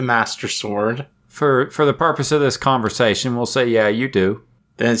to get the Master Sword. For the purpose of this conversation, we'll say, yeah, you do.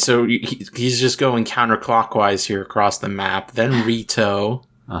 Then so he's just going counterclockwise here across the map. Then Rito.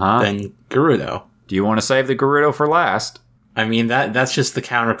 Then Gerudo. Do you want to save the Gerudo for last? I mean, that's just the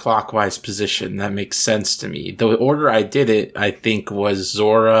counterclockwise position. That makes sense to me. The order I did it, I think, was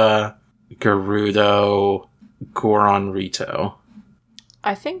Zora, Gerudo, Goron, Rito.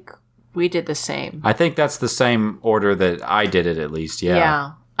 I think we did the same. I think that's the same order that I did it, at least, yeah.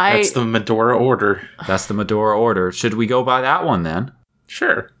 Yeah. That's the Medora order. That's the Medora order. Should we go by that one, then?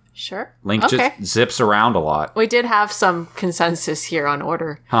 Sure. Sure. Link just zips around a lot. We did have some consensus here on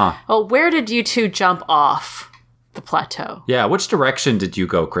order. Huh. Well, where did you two jump off the plateau? Yeah, which direction did you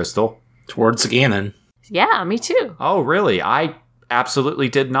go, Crystal? Towards Ganon. Yeah, me too. Oh, really? I absolutely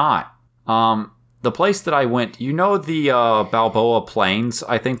did not. The place that I went, you know the Balboa Plains,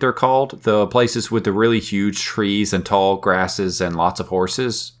 I think they're called? The places with the really huge trees and tall grasses and lots of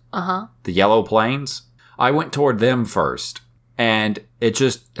horses? Uh-huh. The Yellow Plains? I went toward them first. And it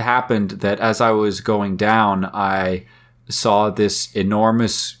just happened that as I was going down, I saw this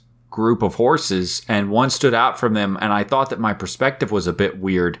enormous group of horses, and one stood out from them, and I thought that my perspective was a bit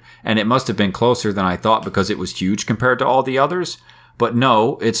weird, and it must have been closer than I thought because it was huge compared to all the others. But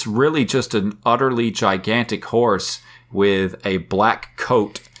no, it's really just an utterly gigantic horse with a black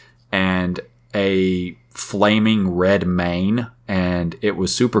coat and a flaming red mane, and it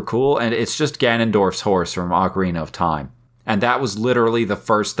was super cool, and it's just Ganondorf's horse from Ocarina of Time. And that was literally the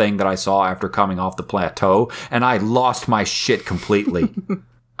first thing that I saw after coming off the plateau, and I lost my shit completely.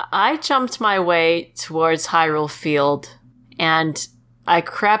 I jumped my way towards Hyrule Field, and I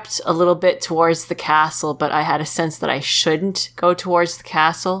crept a little bit towards the castle, but I had a sense that I shouldn't go towards the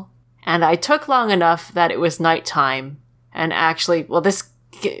castle. And I took long enough that it was nighttime, and actually, well, this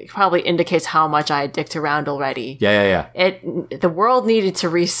probably indicates how much I had dicked around already. Yeah. The world needed to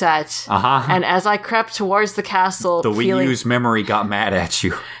reset. Uh-huh. And as I crept towards the castle, the Wii U's memory got mad at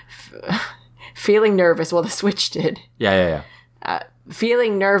you. Feeling nervous. Well, the Switch did. Yeah.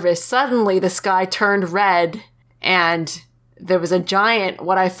 Feeling nervous, suddenly the sky turned red, and there was a giant,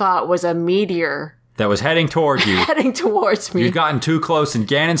 what I thought was a meteor. That was heading toward you. Heading towards me. You'd gotten too close, and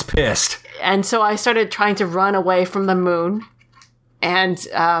Ganon's pissed. And so I started trying to run away from the moon. And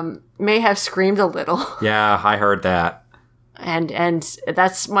may have screamed a little. Yeah, I heard that. And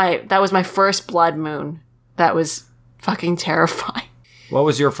that was my first blood moon. That was fucking terrifying. What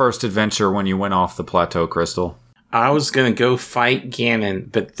was your first adventure when you went off the plateau, Crystal? I was gonna go fight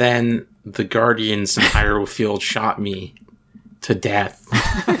Ganon, but then the Guardians in Hyrule Field shot me to death.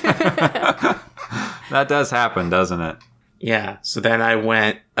 That does happen, doesn't it? Yeah, so then I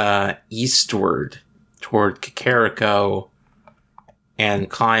went eastward toward Kakariko and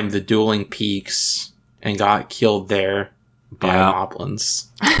climbed the dueling peaks and got killed there by moblins.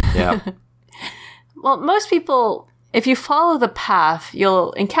 Yeah. Well, most people, if you follow the path,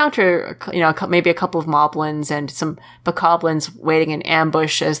 you'll encounter, maybe a couple of moblins and some bokoblins waiting in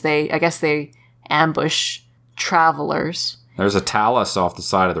ambush as they ambush travelers. There's a talus off the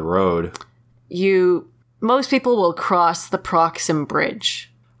side of the road. Most people will cross the Proxim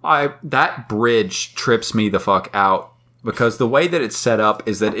Bridge. That bridge trips me the fuck out. Because the way that it's set up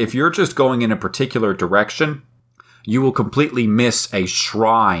is that if you're just going in a particular direction, you will completely miss a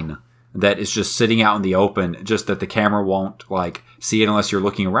shrine that is just sitting out in the open, just that the camera won't, see it unless you're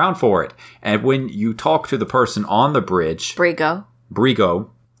looking around for it. And when you talk to the person on the bridge... Brigo,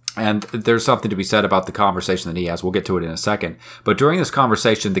 and there's something to be said about the conversation that he has. We'll get to it in a second. But during this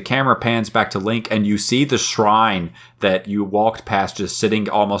conversation, the camera pans back to Link, and you see the shrine that you walked past just sitting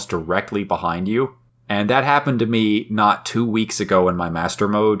almost directly behind you. And that happened to me not 2 weeks ago in my Master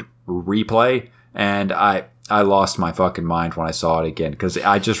Mode replay, and I lost my fucking mind when I saw it again, because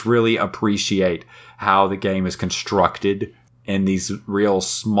I just really appreciate how the game is constructed in these real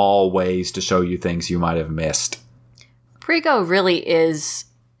small ways to show you things you might have missed. Prigo really is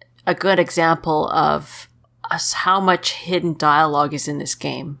a good example of how much hidden dialogue is in this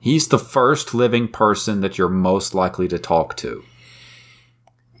game. He's the first living person that you're most likely to talk to.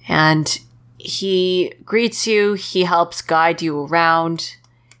 And he greets you, he helps guide you around.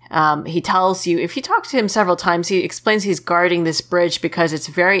 He tells you, if you talk to him several times, he explains he's guarding this bridge because it's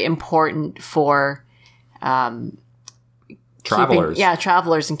very important for travelers.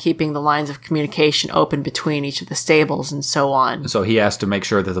 Travelers, and keeping the lines of communication open between each of the stables and so on. So he has to make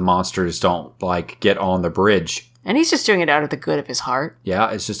sure that the monsters don't, get on the bridge. And he's just doing it out of the good of his heart.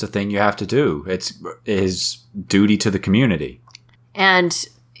 Yeah, it's just a thing you have to do. It's his duty to the community. And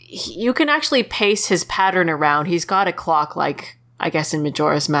you can actually pace his pattern around. He's got a clock I guess in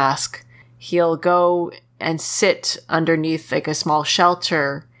Majora's Mask. He'll go and sit underneath a small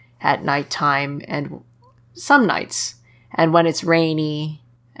shelter at nighttime and some nights. And when it's rainy,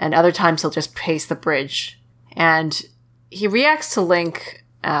 and other times he'll just pace the bridge. And he reacts to Link,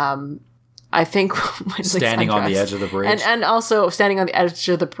 I think, when standing on the edge of the bridge. And also standing on the edge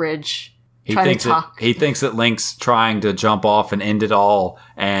of the bridge. He thinks that Link's trying to jump off and end it all,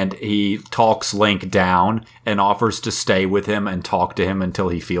 and he talks Link down and offers to stay with him and talk to him until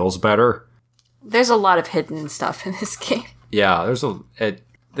he feels better. There's a lot of hidden stuff in this game. Yeah,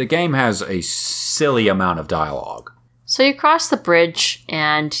 the game has a silly amount of dialogue. So you cross the bridge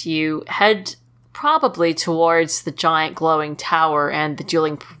and you head probably towards the giant glowing tower and the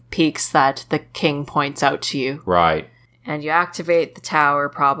dueling peaks that the king points out to you. Right. And you activate the tower,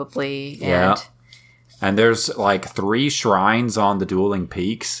 probably. And there's 3 shrines on the dueling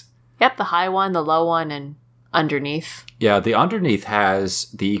peaks. Yep, the high one, the low one, and underneath. Yeah, the underneath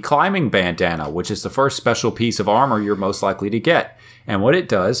has the climbing bandana, which is the first special piece of armor you're most likely to get. And what it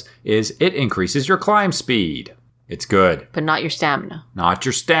does is it increases your climb speed. It's good. But not your stamina. Not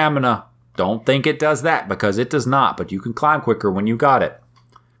your stamina. Don't think it does that, because it does not, but you can climb quicker when you got it.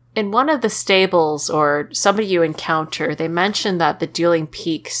 In one of the stables, or somebody you encounter, they mentioned that the dueling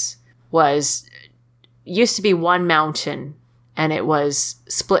peaks used to be one mountain, and it was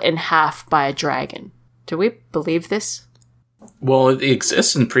split in half by a dragon. Do we believe this? Well, it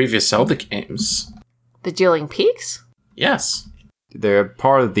exists in previous Zelda games. The dueling peaks? Yes. They're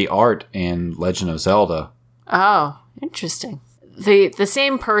part of the art in Legend of Zelda. Oh, interesting. The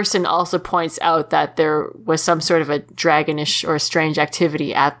same person also points out that there was some sort of a dragonish or strange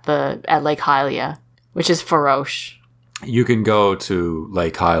activity at Lake Hylia, which is Farosh. You can go to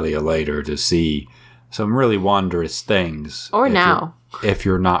Lake Hylia later to see some really wondrous things. Or now. If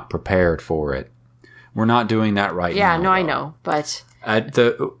you're not prepared for it. We're not doing that right now. Yeah, no, I know, but... At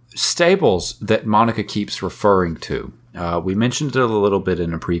the stables that Monica keeps referring to, we mentioned it a little bit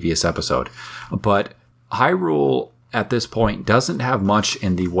in a previous episode, but Hyrule at this point doesn't have much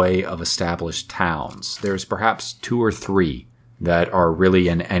in the way of established towns. There's perhaps 2 or 3 that are really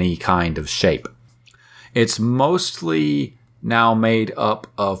in any kind of shape. It's mostly now made up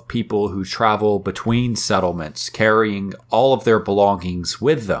of people who travel between settlements, carrying all of their belongings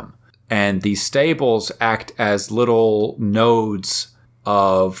with them. And these stables act as little nodes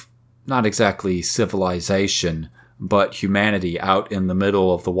of not exactly civilization, but humanity out in the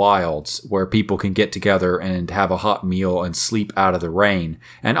middle of the wilds, where people can get together and have a hot meal and sleep out of the rain,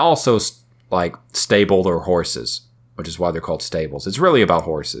 and also stable their horses, which is why they're called stables. It's really about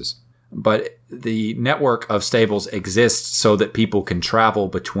horses. But the network of stables exists so that people can travel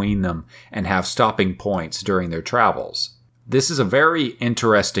between them and have stopping points during their travels. This is a very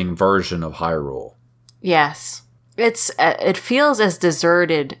interesting version of Hyrule. Yes. It feels as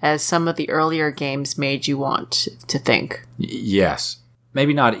deserted as some of the earlier games made you want to think. Yes.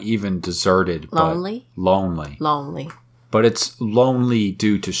 Maybe not even deserted, lonely? But lonely. Lonely. But it's lonely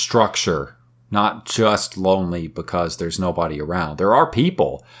due to structure, not just lonely because there's nobody around. There are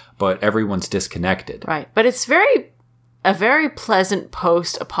people, but everyone's disconnected. Right. But it's a very pleasant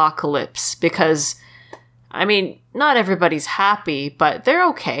post-apocalypse because, not everybody's happy, but they're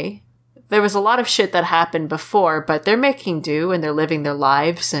okay. There was a lot of shit that happened before, but they're making do and they're living their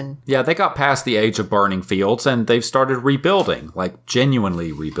lives. And yeah, they got past the age of burning fields and they've started rebuilding,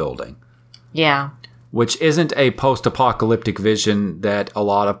 genuinely rebuilding. Yeah. Which isn't a post-apocalyptic vision that a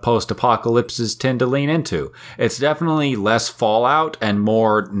lot of post-apocalypses tend to lean into. It's definitely less Fallout and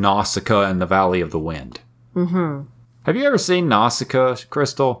more Nausicaa and the Valley of the Wind. Mm-hmm. Have you ever seen Nausicaa,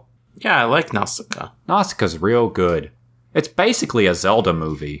 Crystal? Yeah, I like Nausicaa. Nausicaa's real good. It's basically a Zelda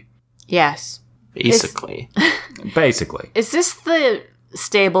movie. Yes. Basically. Basically. Is this the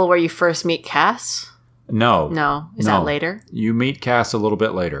stable where you first meet Cass? No. No. Is that later? You meet Cass a little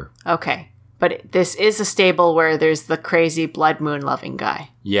bit later. Okay. But this is a stable where there's the crazy blood moon loving guy.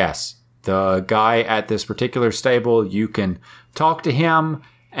 Yes. The guy at this particular stable, you can talk to him,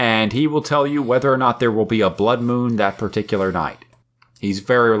 and he will tell you whether or not there will be a blood moon that particular night. He's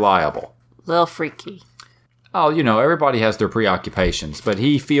very reliable. Little freaky. Oh, everybody has their preoccupations, but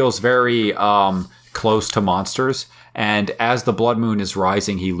he feels very close to monsters, and as the blood moon is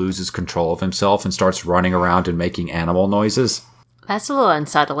rising, he loses control of himself and starts running around and making animal noises. That's a little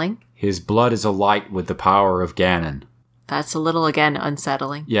unsettling. His blood is alight with the power of Ganon. That's a little, again,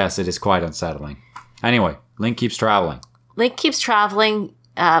 unsettling. Yes, it is quite unsettling. Anyway, Link keeps traveling. Link keeps traveling.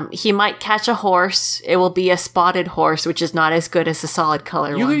 He might catch a horse. It will be a spotted horse, which is not as good as the solid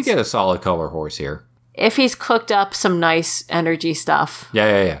color You ones. can get a solid color horse here. If he's cooked up some nice energy stuff,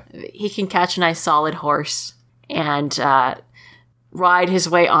 Yeah. he can catch a nice solid horse and ride his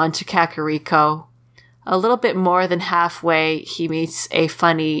way onto Kakariko. A little bit more than halfway, he meets a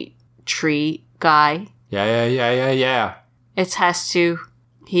funny tree guy. Yeah. It's Hestu.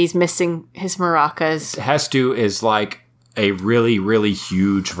 He's missing his maracas. Hestu is like a really, really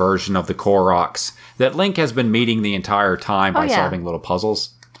huge version of the Koroks that Link has been meeting the entire time by solving little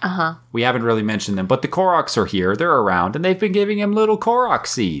puzzles. Uh-huh. We haven't really mentioned them, but the Koroks are here, they're around, and they've been giving him little Korok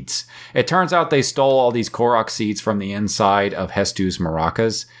seeds. It turns out they stole all these Korok seeds from the inside of Hestu's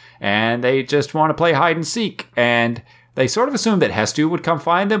maracas, and they just want to play hide and seek, and they sort of assumed that Hestu would come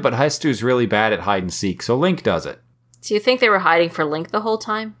find them, but Hestu's really bad at hide and seek, so Link does it. Do you think they were hiding for Link the whole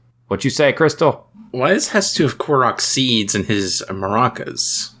time? What you say, Crystal? Why does Hestu have Korok seeds in his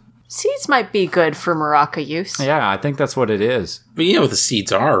maracas? Seeds might be good for maraca use. Yeah, I think that's what it is. But you know what the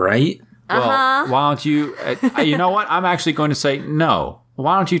seeds are, right? Well, why don't you... you know what? I'm actually going to say no.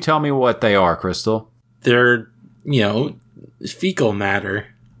 Why don't you tell me what they are, Crystal? They're, fecal matter.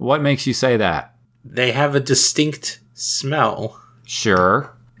 What makes you say that? They have a distinct smell.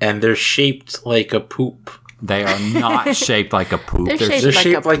 Sure. And they're shaped like a poop. They are not shaped like a poop. They're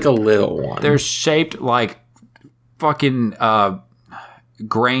shaped like a little one. They're shaped like fucking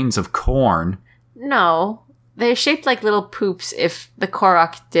grains of corn. No. They're shaped like little poops if the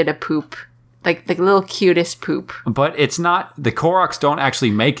Korok did a poop. Like the little cutest poop. But it's not... The Koroks don't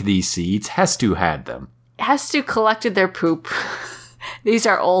actually make these seeds. Hestu had them. Hestu collected their poop. These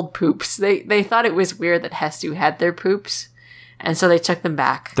are old poops. They thought it was weird that Hestu had their poops, and so they took them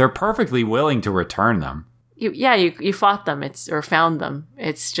back. They're perfectly willing to return them. You fought them, or found them.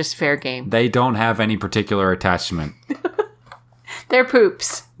 It's just fair game. They don't have any particular attachment. They're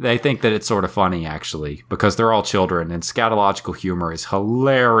poops. They think that it's sort of funny, actually, because they're all children, and scatological humor is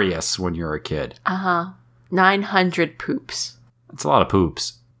hilarious when you're a kid. 900 poops. It's a lot of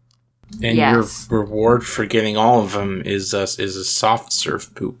poops. And your reward for getting all of them is a soft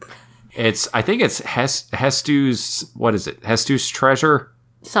serve poop. I think it's Hestu's, what is it? Hestu's treasure?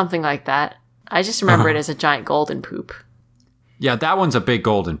 Something like that. I just remember it as a giant golden poop. Yeah, that one's a big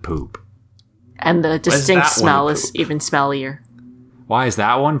golden poop. And the distinct smell is even smellier. Why is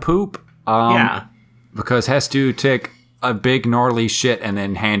that one poop? Because Hestu took a big gnarly shit and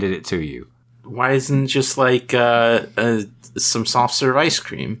then handed it to you. Why isn't it just like some soft serve ice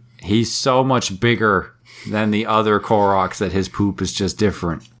cream? He's so much bigger than the other Koroks that his poop is just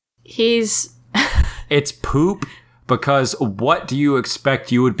different. It's poop because what do you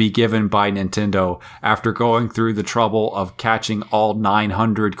expect you would be given by Nintendo after going through the trouble of catching all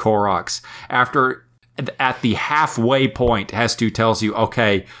 900 Koroks? After, at the halfway point, Hestu tells you,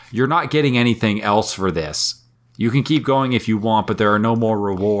 okay, you're not getting anything else for this. You can keep going if you want, but there are no more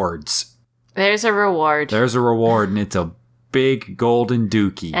rewards. There's a reward. And it's a big golden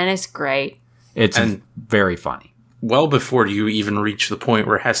dookie. And it's great. It's very funny. Well before you even reach the point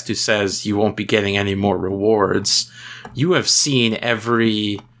where Hestu says you won't be getting any more rewards, you have seen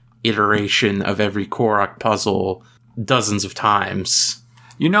every iteration of every Korok puzzle dozens of times.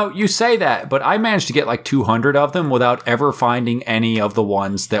 You say that, but I managed to get like 200 of them without ever finding any of the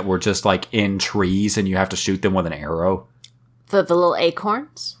ones that were just like in trees and you have to shoot them with an arrow. The little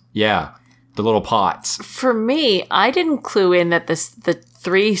acorns? Yeah. The little pots. For me, I didn't clue in that the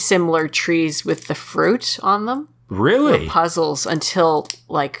 3 similar trees with the fruit on them really were puzzles until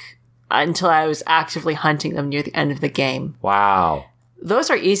I was actively hunting them near the end of the game. Wow. Those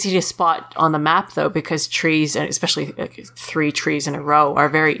are easy to spot on the map, though, because trees, and especially 3 trees in a row, are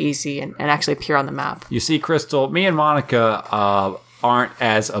very easy and actually appear on the map. You see, Crystal, me and Monica aren't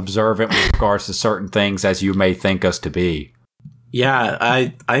as observant with regards to certain things as you may think us to be.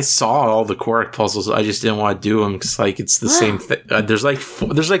 Yeah, I saw all the Korok puzzles. I just didn't want to do them because it's the same thing. There's like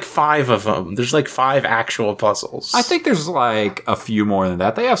 5 of them. There's like 5 actual puzzles. I think there's like a few more than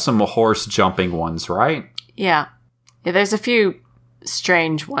that. They have some horse jumping ones, right? Yeah. There's a few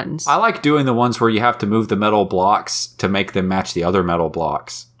strange ones. I like doing the ones where you have to move the metal blocks to make them match the other metal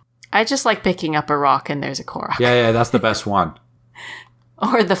blocks. I just like picking up a rock and there's a Korok. Yeah, that's the best one.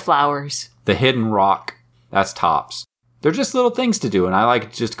 Or the flowers. The hidden rock. That's tops. They're just little things to do, and I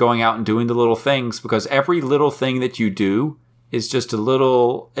like just going out and doing the little things because every little thing that you do is just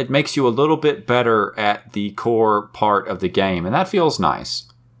it makes you a little bit better at the core part of the game, and that feels nice.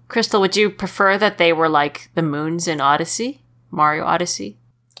 Crystal, would you prefer that they were like the moons in Odyssey? Mario Odyssey?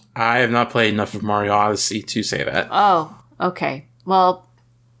 I have not played enough of Mario Odyssey to say that. Oh, okay. Well,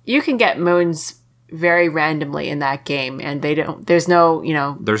 you can get moons very randomly in that game, and there's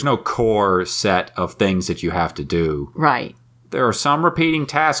no, There's no core set of things that you have to do. Right. There are some repeating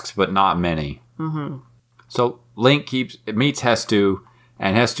tasks, but not many. Mm-hmm. So Link meets Hestu,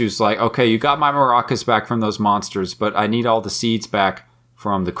 and Hestu's like, okay, you got my maracas back from those monsters, but I need all the seeds back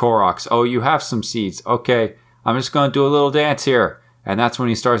from the Koroks. Oh, you have some seeds. Okay, I'm just going to do a little dance here. And that's when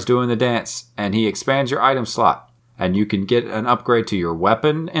he starts doing the dance, and he expands your item slot. And you can get an upgrade to your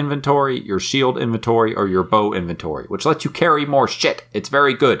weapon inventory, your shield inventory, or your bow inventory, which lets you carry more shit. It's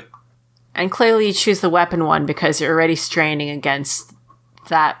very good. And clearly you choose the weapon one because you're already straining against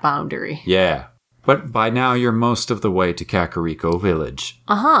that boundary. Yeah. But by now you're most of the way to Kakariko Village.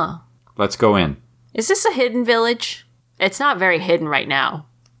 Uh-huh. Let's go in. Is this a hidden village? It's not very hidden right now.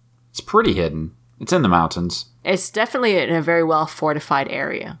 It's pretty hidden. It's in the mountains. It's definitely in a very well-fortified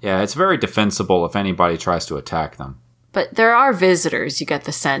area. Yeah, it's very defensible if anybody tries to attack them. But there are visitors, you get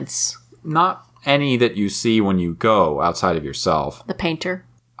the sense. Not any that you see when you go outside of yourself. The painter.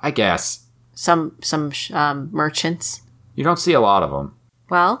 I guess. Some merchants. You don't see a lot of them.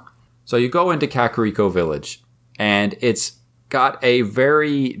 Well? So you go into Kakariko Village, and it's got a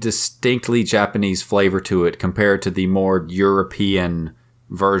very distinctly Japanese flavor to it compared to the more European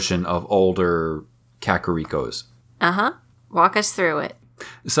version of older Kakarikos. Uh-huh. Walk us through it.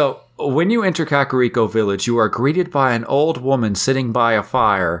 So, when you enter Kakariko Village, you are greeted by an old woman sitting by a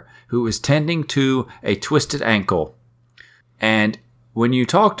fire who is tending to a twisted ankle. And when you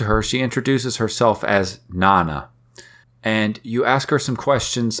talk to her, she introduces herself as Nana. And you ask her some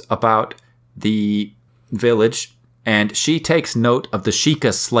questions about the village, and she takes note of the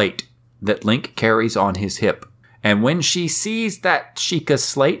Sheikah slate that Link carries on his hip. And when she sees that Sheikah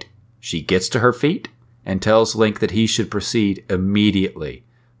slate, she gets to her feet and tells Link that he should proceed immediately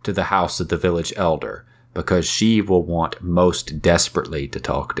to the house of the village elder, because she will want most desperately to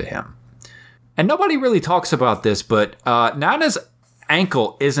talk to him. And nobody really talks about this, but Nana's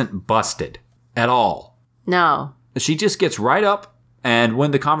ankle isn't busted at all. No. She just gets right up, and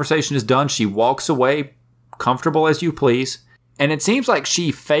when the conversation is done, she walks away, comfortable as you please. And it seems like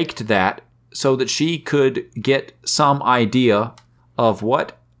she faked that so that she could get some idea of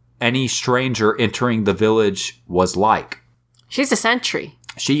what any stranger entering the village was like. She's a sentry.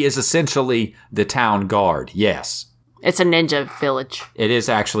 She is essentially the town guard, yes. It's a ninja village. It is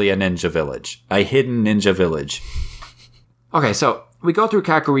actually a ninja village. A hidden ninja village. Okay, so we go through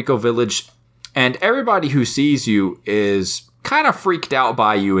Kakariko Village, and everybody who sees you is kind of freaked out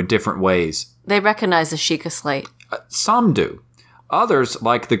by you in different ways. They recognize the Sheikah slate. Some do. Others,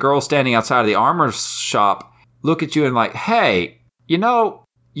 like the girl standing outside of the armor shop, look at you and like, hey,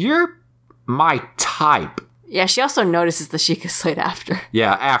 you're my type. Yeah, she also notices the Sheikah slate after.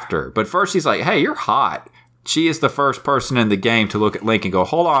 Yeah, after. But first she's like, hey, you're hot. She is the first person in the game to look at Link and go,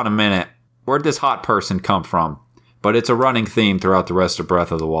 hold on a minute. Where'd this hot person come from? But it's a running theme throughout the rest of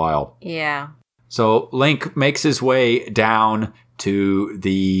Breath of the Wild. Yeah. So Link makes his way down to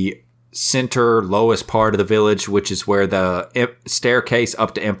the center, lowest part of the village, which is where the staircase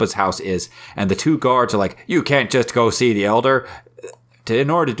up to Impa's house is. And the two guards are like, you can't just go see the elder. In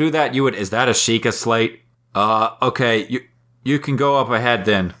order to do that, is that a Sheikah slate? Okay, you can go up ahead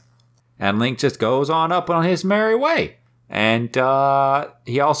then. And Link just goes on up on his merry way. And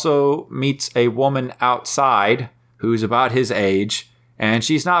he also meets a woman outside who's about his age. And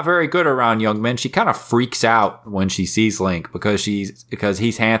she's not very good around young men. She kind of freaks out when she sees Link because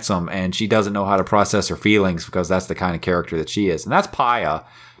he's handsome and she doesn't know how to process her feelings because that's the kind of character that she is. And that's Paya.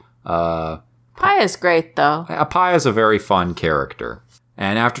 Paya's great, though. Paya's a very fun character.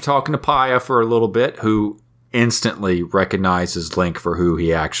 And after talking to Paya for a little bit, who instantly recognizes Link for who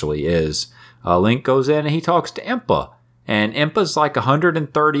he actually is, Link goes in and he talks to Impa. And Impa's like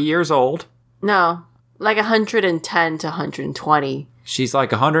 130 years old. No, like 110 to 120. She's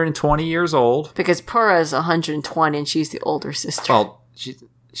like 120 years old. Because Pura's 120 and she's the older sister. Well,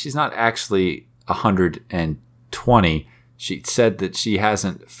 she's not actually 120. She said that she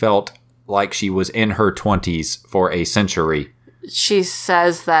hasn't felt like she was in her 20s for a century. She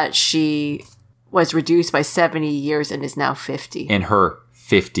says that she was reduced by 70 years and is now 50. In her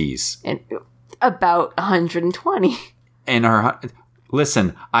 50s. And about 120. In her...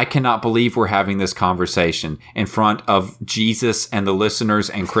 Listen, I cannot believe we're having this conversation in front of Jesus and the listeners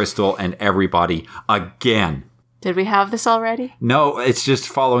and Crystal and everybody again. Did we have this already? No, it's just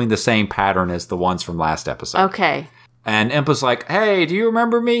following the same pattern as the ones from last episode. Okay. And Impa's like, hey, do you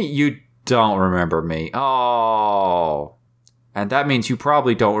remember me? You don't remember me. Oh. And that means you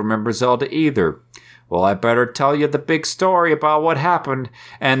probably don't remember Zelda either. Well, I better tell you the big story about what happened.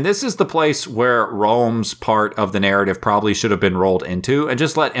 And this is the place where Rhoam's part of the narrative probably should have been rolled into, and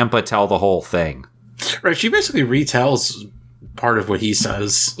just let Impa tell the whole thing. Right, she basically retells part of what he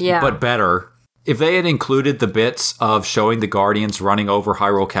says. Yeah. But better. If they had included the bits of showing the Guardians running over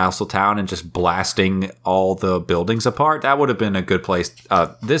Hyrule Castle Town and just blasting all the buildings apart, that would have been a good place.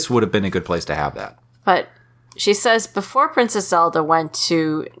 This would have been a good place to have that. But she says, before Princess Zelda went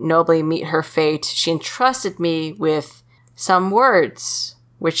to nobly meet her fate, she entrusted me with some words,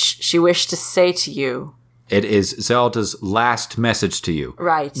 which she wished to say to you. It is Zelda's last message to you.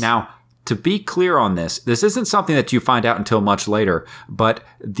 Right. Now, to be clear on this isn't something that you find out until much later, but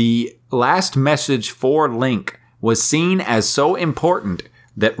the last message for Link was seen as so important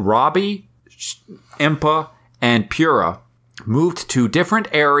that Robbie, Impa, and Pura moved to different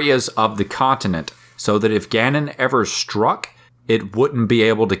areas of the continent so that if Ganon ever struck, it wouldn't be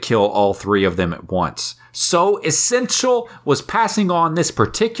able to kill all three of them at once. So essential was passing on this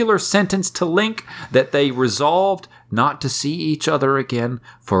particular sentence to Link that they resolved not to see each other again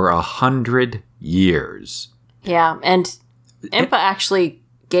for 100 years. Yeah, and Impa actually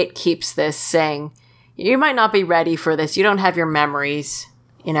gatekeeps this, saying, you might not be ready for this. You don't have your memories,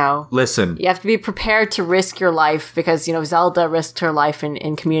 you know. Listen. You have to be prepared to risk your life because, you know, Zelda risked her life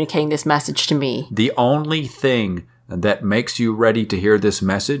in communicating this message to me. The only thing that makes you ready to hear this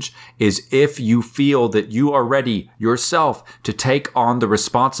message is if you feel that you are ready yourself to take on the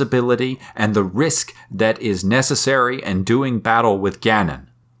responsibility and the risk that is necessary in doing battle with Ganon.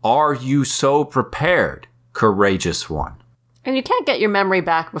 Are you so prepared, courageous one? And you can't get your memory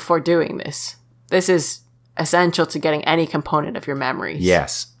back before doing this. This is essential to getting any component of your memories.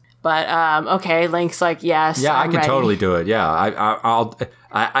 Yes. But, okay, Link's like, yes, yeah, I'm I can ready. totally do it. Yeah, I'll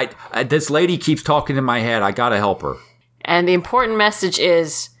this lady keeps talking in my head. I gotta help her. And the important message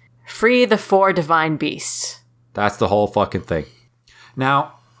is, free the 4 divine beasts. That's the whole fucking thing.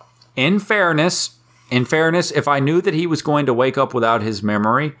 Now, in fairness, if I knew that he was going to wake up without his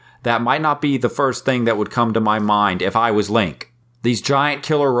memory, that might not be the first thing that would come to my mind if I was Link. These giant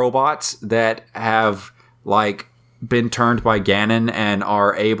killer robots that have, like, been turned by Ganon and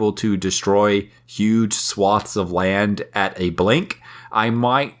are able to destroy huge swaths of land at a blink, I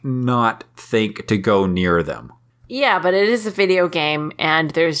might not think to go near them. Yeah, but it is a video game,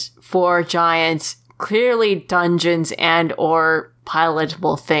 and there's 4 giant, clearly dungeons and or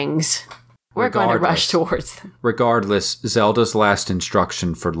pilotable things. We're going to rush towards them. Regardless, Zelda's last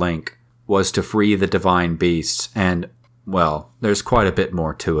instruction for Link was to free the divine beasts, and, well, there's quite a bit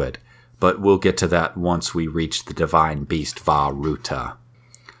more to it, but we'll get to that once we reach the divine beast Vah Ruta.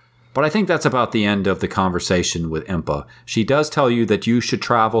 But I think that's about the end of the conversation with Impa. She does tell you that you should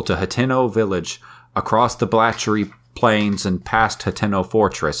travel to Hateno Village across the Blatchery Plains and past Hateno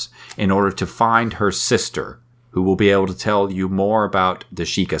Fortress in order to find her sister, who will be able to tell you more about the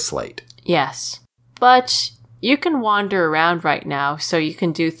Sheikah Slate. Yes. But you can wander around right now, so you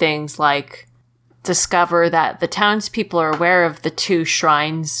can do things like discover that the townspeople are aware of the 2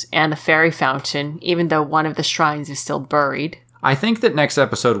 shrines and the fairy fountain, even though one of the shrines is still buried. I think that next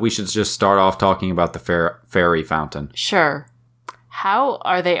episode we should just start off talking about the fairy fountain. Sure. How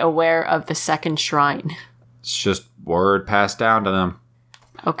are they aware of the second shrine? It's just word passed down to them.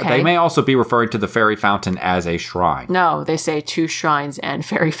 Okay. They may also be referring to the fairy fountain as a shrine. No, they say 2 shrines and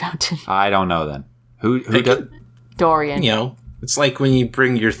fairy fountain. I don't know then. Who does? Dorian. You know, it's like when you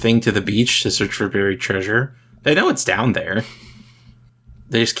bring your thing to the beach to search for buried treasure. They know it's down there.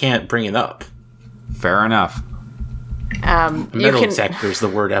 They just can't bring it up. Fair enough. Metal detector is the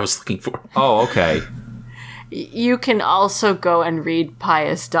word I was looking for. Oh, okay. You can also go and read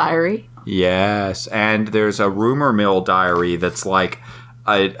Pious Diary. Yes, and there's a rumor mill diary that's like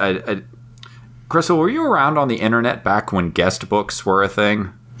Crystal, were you around on the internet back when guest books were a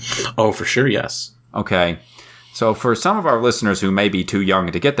thing? Oh, for sure, yes. Okay. So for some of our listeners who may be too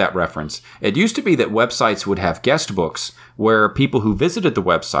young to get that reference, it used to be that websites would have guest books where people who visited the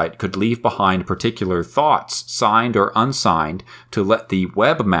website could leave behind particular thoughts, signed or unsigned, to let the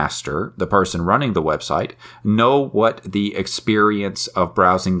webmaster, the person running the website, know what the experience of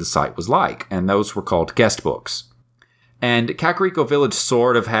browsing the site was like. And those were called guest books. And Kakariko Village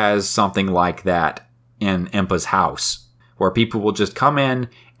sort of has something like that in Impa's house, where people will just come in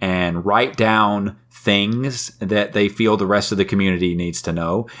and write down things that they feel the rest of the community needs to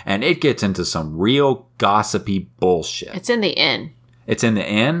know. And it gets into some real gossipy bullshit. It's in the inn. It's in the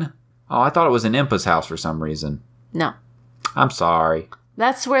inn? Oh, I thought it was in Impa's house for some reason. No. I'm sorry.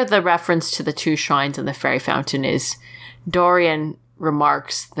 That's where the reference to the 2 shrines and the fairy fountain is. Dorian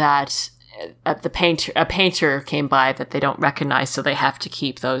remarks that a painter came by that they don't recognize, so they have to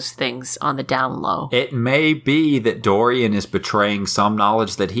keep those things on the down low. It may be that Dorian is betraying some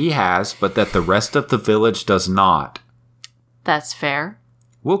knowledge that he has, but that the rest of the village does not. That's fair.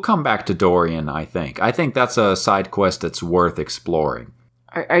 We'll come back to Dorian, I think. I think that's a side quest that's worth exploring.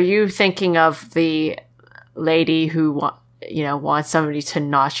 Are you thinking of the lady who wants somebody to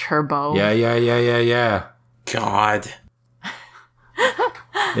notch her bow? Yeah. God.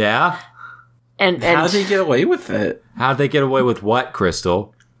 Yeah? And how did they get away with it? How'd they get away with what,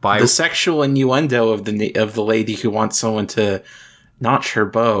 Crystal? By the sexual innuendo of the lady who wants someone to notch her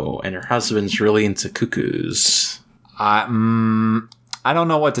bow, and her husband's really into cuckoos. I don't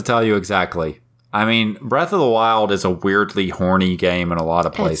know what to tell you exactly. I mean, Breath of the Wild is a weirdly horny game in a lot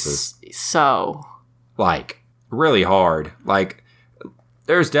of places. So, like, really hard. Like,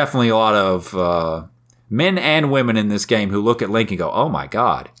 there's definitely a lot of men and women in this game who look at Link and go, "Oh my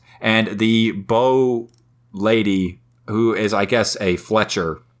god." And the bow lady, who is, I guess, a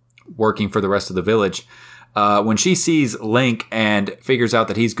Fletcher working for the rest of the village, when she sees Link and figures out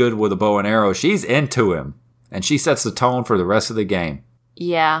that he's good with a bow and arrow, she's into him. And she sets the tone for the rest of the game.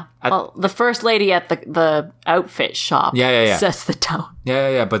 Yeah. Well, the first lady at the outfit shop sets the tone.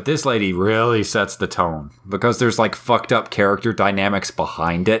 Yeah. But this lady really sets the tone. Because there's, like, fucked up character dynamics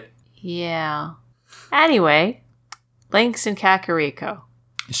behind it. Yeah. Anyway, Link's in Kakariko.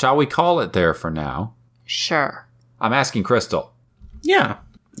 Shall we call it there for now? Sure. I'm asking Crystal. Yeah.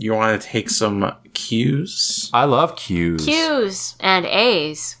 You want to take some cues? I love cues. Cues and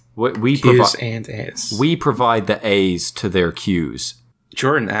A's. Cues and A's. We provide the A's to their cues.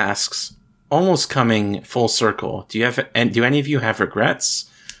 Jordan asks, almost coming full circle, do any of you have regrets?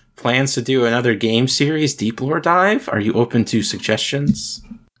 Plans to do another game series, Deep Lore Dive? Are you open to suggestions?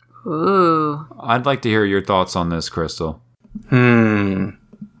 Ooh. I'd like to hear your thoughts on this, Crystal.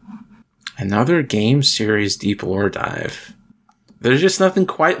 Another game series, Deep Lore Dive. There's just nothing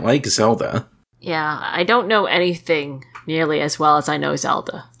quite like Zelda. Yeah, I don't know anything nearly as well as I know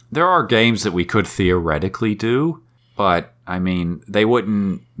Zelda. There are games that we could theoretically do, but, I mean, they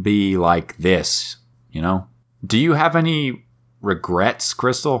wouldn't be like this, you know? Do you have any regrets,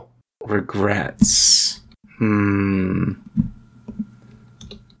 Crystal? Regrets? I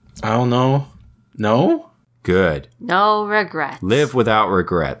don't know. No? Good. No regrets. Live without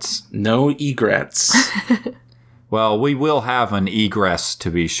regrets. No egrets. Well, we will have an egress, to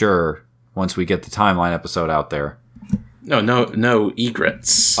be sure, once we get the timeline episode out there. No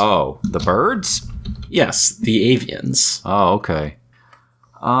egrets. Oh, the birds? Yes, the avians. Oh, okay.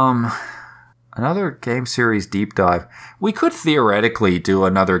 Another game series deep dive. We could theoretically do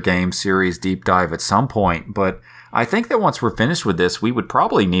another game series deep dive at some point, but I think that once we're finished with this, we would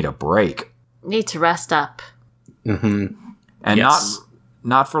probably need a break. Need to rest up. Mm-hmm. And yes.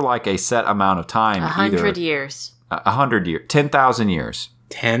 not for like a set amount of time 100 years. 100 years. 10,000 years.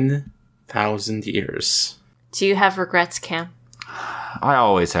 10,000 years. Do you have regrets, Cam? I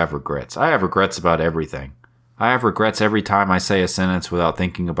always have regrets. I have regrets about everything. I have regrets every time I say a sentence without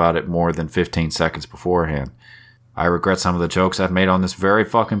thinking about it more than 15 seconds beforehand. I regret some of the jokes I've made on this very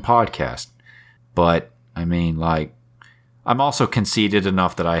fucking podcast. But, I mean, like, I'm also conceited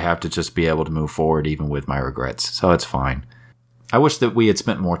enough that I have to just be able to move forward even with my regrets. So it's fine. I wish that we had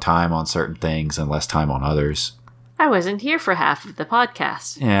spent more time on certain things and less time on others. I wasn't here for half of the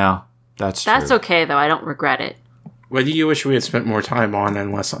podcast. Yeah, that's true. That's okay, though. I don't regret it. What do you wish we had spent more time on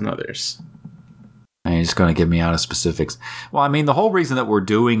and less on others? And you're just going to give me out of specifics. Well, I mean, the whole reason that we're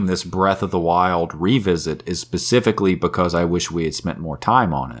doing this Breath of the Wild revisit is specifically because I wish we had spent more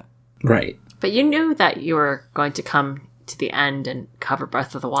time on it. Right. But you knew that you were going to come to the end and cover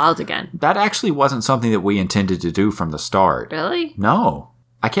Breath of the Wild again. That actually wasn't something that we intended to do from the start. Really? No.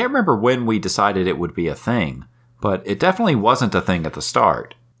 I can't remember when we decided it would be a thing, but it definitely wasn't a thing at the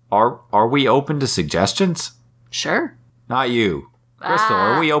start. Are we open to suggestions? Sure. Not you. Crystal,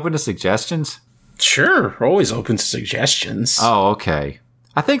 are we open to suggestions? Sure, we're always open to suggestions. Oh, okay.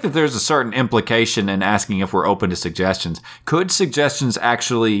 I think that there's a certain implication in asking if we're open to suggestions. Could suggestions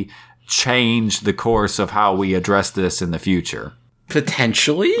actually change the course of how we address this in the future?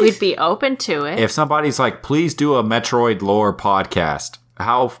 Potentially. We'd be open to it. If somebody's like, please do a Metroid lore podcast,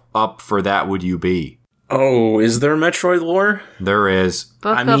 how up for that would you be? Oh, is there Metroid lore? There is.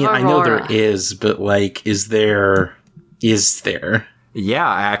 Book I of mean, Aurora. I know there is, but like, is there? Yeah,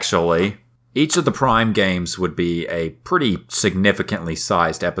 actually. Each of the Prime games would be a pretty significantly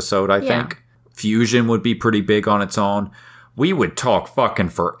sized episode, I think. Fusion would be pretty big on its own. We would talk fucking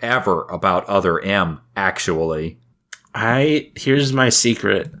forever about Other M, actually. Here's my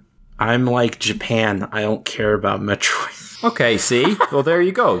secret. I'm like Japan. I don't care about Metroid. Okay, see? Well, there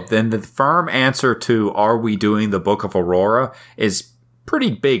you go. Then the firm answer to are we doing the Book of Aurora is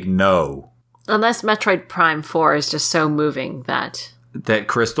pretty big no. Unless Metroid Prime 4 is just so moving that... That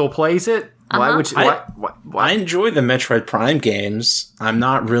Crystal plays it? Why would you... I enjoy the Metroid Prime games. I'm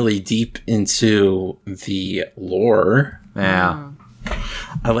not really deep into the lore. Yeah.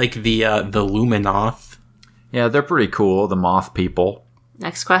 I like the Luminoth. Yeah, they're pretty cool, the moth people.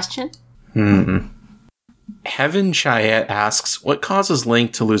 Next question. Heaven Chayette asks, what causes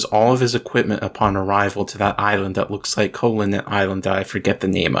Link to lose all of his equipment upon arrival to that island that looks like that island that I forget the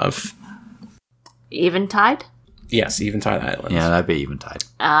name of? Eventide? Yes, Eventide Island. Yeah, that'd be Eventide.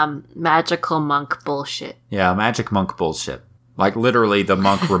 Magical monk bullshit. Yeah, magic monk bullshit. Like, literally, the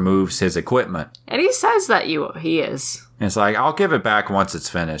monk removes his equipment. And he says that he is. And it's like, I'll give it back once it's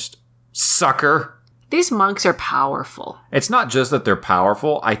finished. Sucker! These monks are powerful. It's not just that they're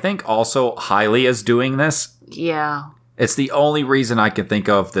powerful. I think also Hylia's doing this. Yeah. It's the only reason I can think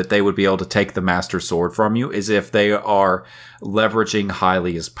of that they would be able to take the Master Sword from you is if they are leveraging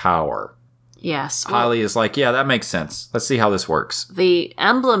Hylia's power. Yes. Hylia's like, yeah, that makes sense. Let's see how this works. The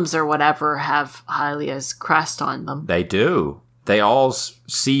emblems or whatever have Hylia's crest on them. They do. They all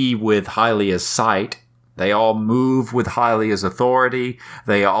see with Hylia's sight. They all move with Hylia's authority.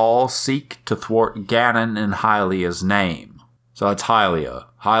 They all seek to thwart Ganon in Hylia's name. So that's Hylia.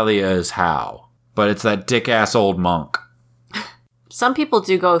 Hylia is how. But it's that dick-ass old monk. Some people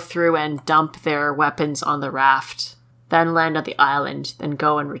do go through and dump their weapons on the raft, then land on the island, then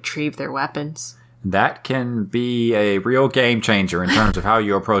go and retrieve their weapons. That can be a real game changer in terms of how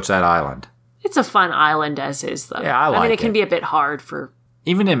you approach that island. It's a fun island as is, though. Yeah, I mean, like it can it. be a bit hard for...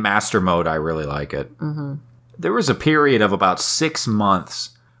 Even in master mode, I really like it. Mm-hmm. There was a period of about 6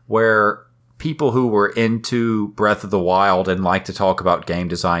 months where people who were into Breath of the Wild and like to talk about game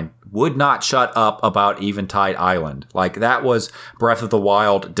design would not shut up about Eventide Island. Like, that was Breath of the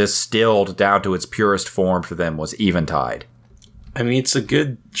Wild distilled down to its purest form for them was Eventide. I mean, it's a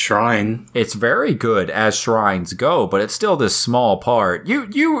good shrine. It's very good as shrines go, but it's still this small part.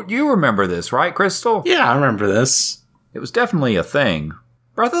 You remember this, right, Crystal? Yeah, I remember this. It was definitely a thing.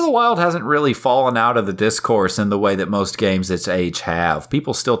 Breath of the Wild hasn't really fallen out of the discourse in the way that most games its age have.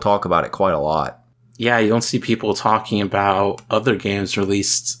 People still talk about it quite a lot. Yeah, you don't see people talking about other games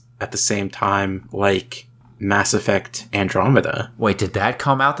released at the same time, like Mass Effect Andromeda. Wait, did that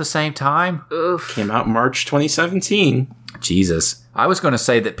come out the same time? Oof. Came out March 2017. Jesus. I was going to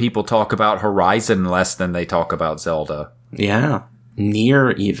say that people talk about Horizon less than they talk about Zelda. Yeah.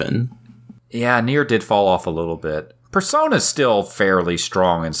 Nier, even. Yeah, Nier did fall off a little bit. Persona's still fairly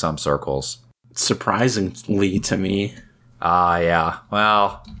strong in some circles. Surprisingly to me. Ah, yeah.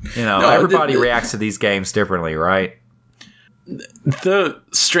 Well, No, everybody reacts to these games differently, right? The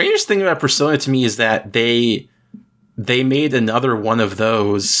strangest thing about Persona to me is that they made another one of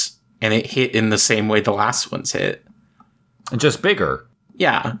those and it hit in the same way the last one's hit. And just bigger.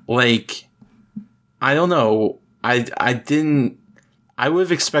 Yeah, like, I don't know. I would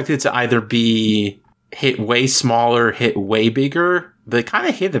have expected it to either be hit way smaller, hit way bigger, but it kind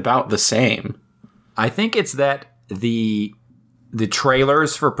of hit about the same. I think it's that the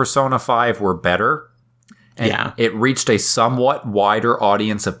trailers for Persona 5 were better. And yeah. It reached a somewhat wider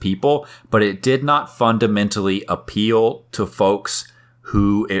audience of people, but it did not fundamentally appeal to folks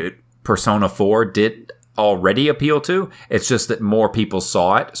who Persona 4 did already appeal to. It's just that more people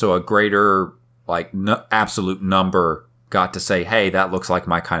saw it, so a greater absolute number got to say, hey, that looks like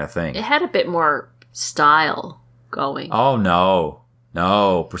my kind of thing. It had a bit more style going. Oh,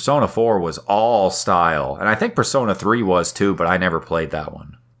 no, Persona 4 was all style. And I think Persona 3 was too, but I never played that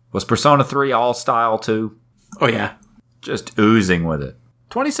one. Was Persona 3 all style too? Oh, yeah. Just oozing with it.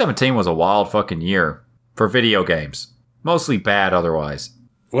 2017 was a wild fucking year for video games. Mostly bad otherwise.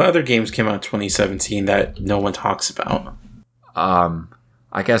 What other games came out in 2017 that no one talks about?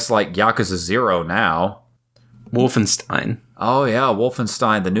 I guess like Yakuza 0 now. Wolfenstein. Oh yeah,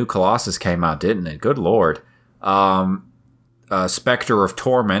 Wolfenstein, the new Colossus came out, didn't it? Good lord. Spectre of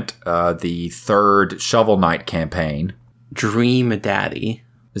Torment, the third Shovel Knight campaign. Dream Daddy.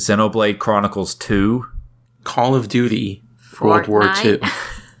 Xenoblade Chronicles 2. Call of Duty. World War II.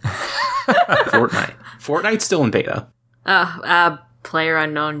 Fortnite. Fortnite's still in beta.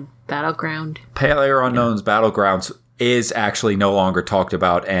 PlayerUnknown Battleground. PlayerUnknown's Battlegrounds is actually no longer talked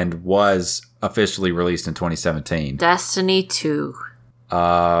about and was officially released in 2017. Destiny 2.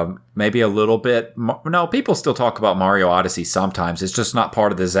 Maybe a little bit. No, people still talk about Mario Odyssey sometimes. It's just not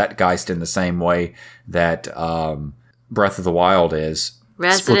part of the Zeitgeist in the same way that Breath of the Wild is.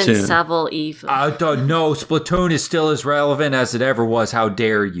 Resident Splatoon. Evil. No, Splatoon is still as relevant as it ever was. How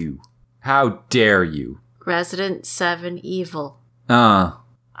dare you? How dare you? Resident 7 Evil.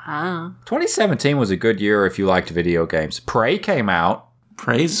 2017 was a good year if you liked video games. Prey came out.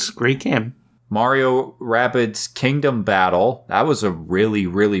 Praise, great game. Mario Rabbids Kingdom Battle. That was a really,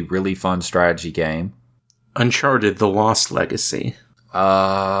 really, really fun strategy game. Uncharted: The Lost Legacy.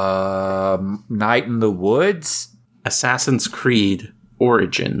 Night in the Woods. Assassin's Creed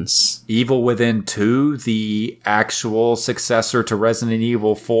Origins. Evil Within 2, the actual successor to Resident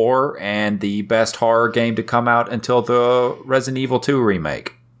Evil 4, and the best horror game to come out until the Resident Evil 2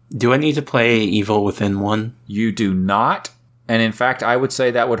 remake. Do I need to play Evil Within 1? You do not. And in fact, I would say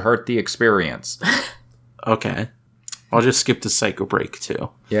that would hurt the experience. Okay. I'll just skip to Psycho Break too.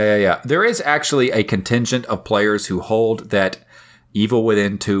 Yeah. There is actually a contingent of players who hold that Evil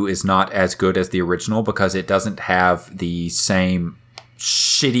Within 2 is not as good as the original because it doesn't have the same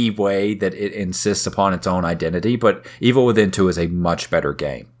shitty way that it insists upon its own identity. But Evil Within 2 is a much better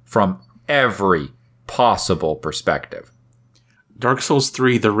game from every possible perspective. Dark Souls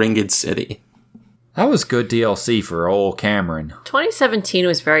 3: The Ringed City. That was good DLC for old Cameron. 2017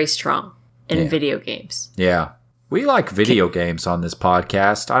 was very strong in video games. Yeah. We like video games on this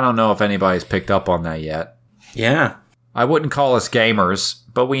podcast. I don't know if anybody's picked up on that yet. Yeah. I wouldn't call us gamers,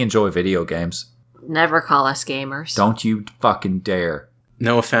 but we enjoy video games. Never call us gamers. Don't you fucking dare.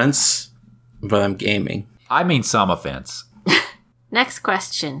 No offense, but I'm gaming. I mean some offense. Next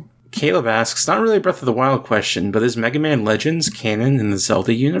question. Caleb asks, not really a Breath of the Wild question, but is Mega Man Legends canon in the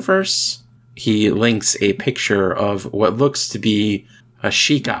Zelda universe? He links a picture of what looks to be a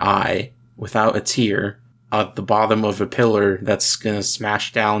Sheikah eye without a tear at the bottom of a pillar that's going to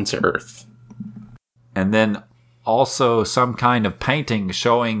smash down to Earth. And then also some kind of painting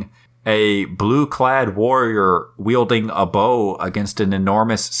showing a blue-clad warrior wielding a bow against an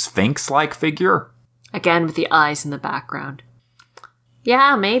enormous sphinx-like figure. Again with the eyes in the background.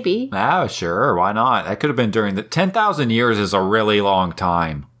 Yeah, maybe. Ah, sure, why not? That could have been during the 10,000 years is a really long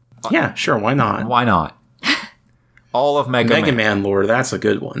time. Yeah, sure, why not? Why not? All of Mega Man lore, that's a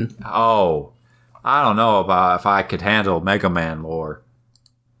good one. Oh, I don't know about if I could handle Mega Man lore.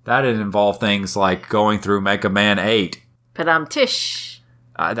 That'd involve things like going through Mega Man 8. Tish.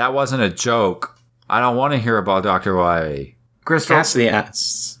 That wasn't a joke. I don't want to hear about Dr. Wily. Crystal, Cassidy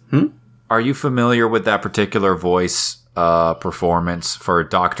asks, are you familiar with that particular voice performance for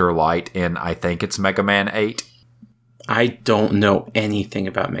Dr. Light in, I think it's Mega Man 8? I don't know anything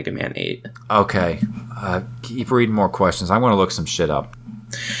about Mega Man 8. Okay. Keep reading more questions. I'm going to look some shit up.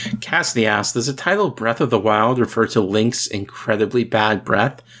 Cassidy asks, does the title Breath of the Wild refer to Link's incredibly bad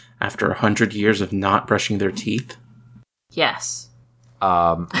breath after 100 years of not brushing their teeth? Yes.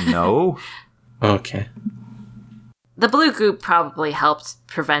 No. Okay. The blue goop probably helped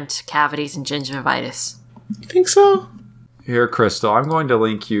prevent cavities and gingivitis. You think so? Here, Crystal, I'm going to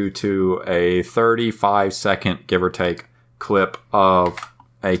link you to a 35-second, give or take, clip of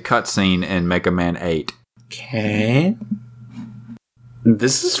a cutscene in Mega Man 8. Okay.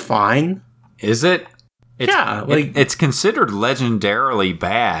 This is fine. Is it? It's considered legendarily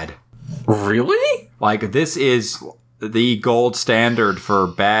bad. Really? Like, this is the gold standard for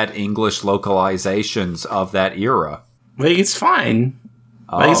bad English localizations of that era. Like, it's fine.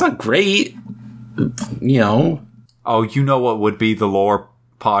 Oh. Like, it's not great. You know. Oh, you know what would be the lore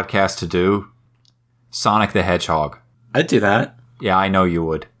podcast to do? Sonic the Hedgehog. I'd do that. Yeah, I know you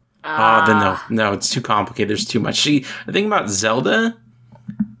would. Then no, it's too complicated. There's too much. See, the thing about Zelda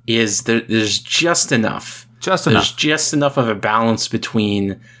is there's just enough. There's just enough of a balance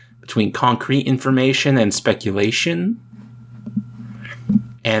between concrete information and speculation.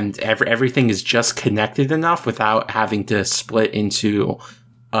 And everything is just connected enough without having to split into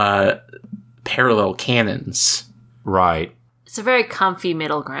parallel canons. Right. It's a very comfy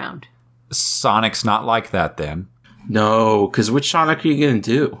middle ground. Sonic's not like that then. No, because which Sonic are you going to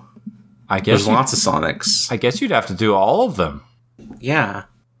do? There's lots of Sonics. I guess you'd have to do all of them. Yeah.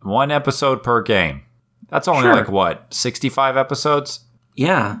 1 episode per game. That's only 65 episodes?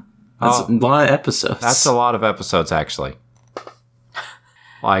 Yeah. That's a lot of episodes. That's a lot of episodes, actually.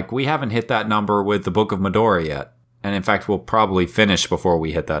 Like, we haven't hit that number with the Book of Midori yet. And in fact, we'll probably finish before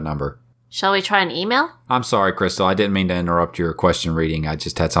we hit that number. Shall we try an email? I'm sorry, Crystal. I didn't mean to interrupt your question reading. I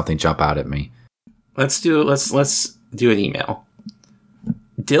just had something jump out at me. Let's do an email.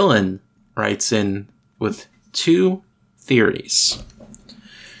 Dylan writes in with 2 theories.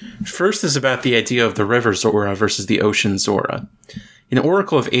 First is about the idea of the river Zora versus the ocean Zora. In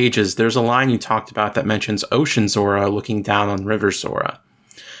Oracle of Ages, there's a line you talked about that mentions ocean Zora looking down on river Zora.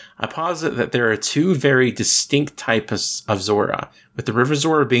 I posit that there are 2 very distinct types of Zora, with the river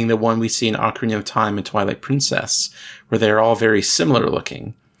Zora being the one we see in Ocarina of Time and Twilight Princess, where they are all very similar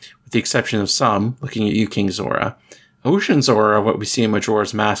looking, with the exception of some, looking at you, King Zora. Ocean Zora are what we see in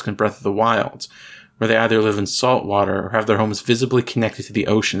Majora's Mask and Breath of the Wild, where they either live in salt water or have their homes visibly connected to the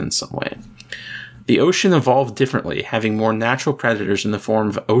ocean in some way. The ocean evolved differently, having more natural predators in the form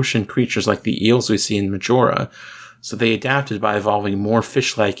of ocean creatures like the eels we see in Majora, so they adapted by evolving more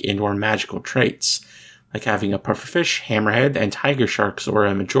fish-like and/or magical traits, like having a pufferfish, hammerhead, and tiger shark Zora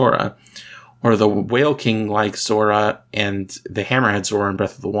in Majora, or the whale king-like Zora and the hammerhead Zora in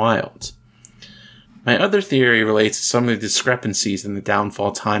Breath of the Wild. My other theory relates to some of the discrepancies in the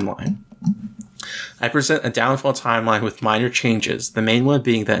Downfall timeline. I present a Downfall timeline with minor changes, the main one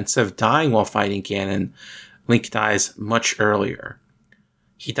being that instead of dying while fighting Ganon, Link dies much earlier.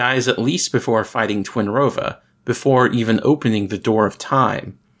 He dies at least before fighting Twinrova, before even opening the Door of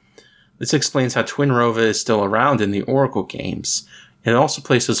Time. This explains how Twinrova is still around in the Oracle games, and it also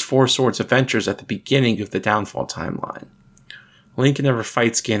places Four Swords Adventures at the beginning of the Downfall timeline. Link never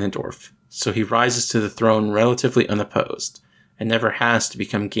fights Ganondorf, so he rises to the throne relatively unopposed, and never has to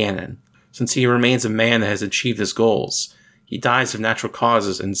become Ganon. Since he remains a man that has achieved his goals, he dies of natural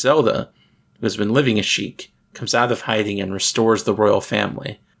causes, and Zelda, who has been living as Sheik, comes out of hiding and restores the royal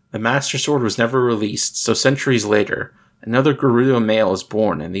family. The Master Sword was never released, so centuries later, another Gerudo male is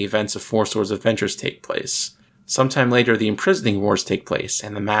born and the events of Four Swords Adventures take place. Sometime later, the Imprisoning Wars take place,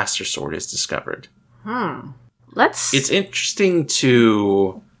 and the Master Sword is discovered. It's interesting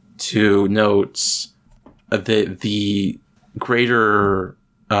to note the greater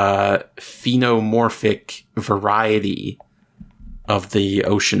phenomorphic variety of the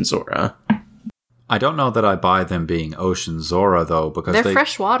Ocean Zora. I don't know that I buy them being Ocean Zora, though, because they're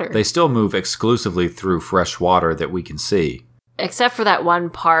fresh water. They still move exclusively through fresh water that we can see. Except for that one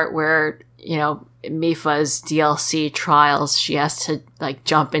part where, Mipha's DLC trials, she has to,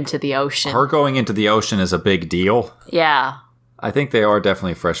 jump into the ocean. Her going into the ocean is a big deal. Yeah. I think they are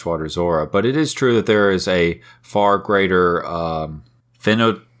definitely freshwater Zora, but it is true that there is a far greater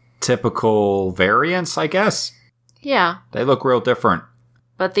phenotypical variance, I guess. Yeah. They look real different.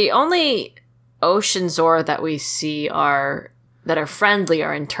 But the only Ocean Zora that we see that are friendly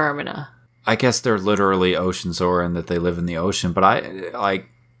are in Termina. I guess they're literally Ocean Zora and that they live in the ocean, but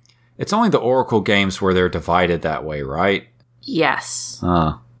it's only the Oracle games where they're divided that way, right? Yes.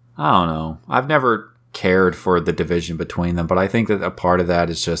 I don't know. I've never cared for the division between them, but I think that a part of that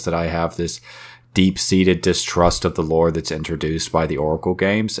is just that I have this deep-seated distrust of the lore that's introduced by the Oracle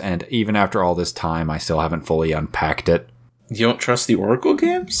games, and even after all this time, I still haven't fully unpacked it. You don't trust the Oracle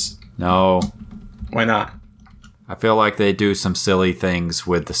games? No. Why not? I feel like they do some silly things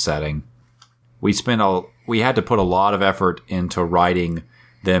with the setting. We had to put a lot of effort into writing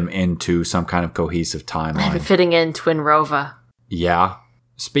them into some kind of cohesive timeline. Fitting in Twinrova. Yeah.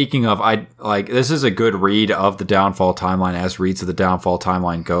 Speaking of, this is a good read of the Downfall timeline as reads of the Downfall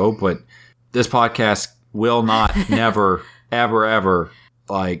timeline go, but this podcast will not, never, ever,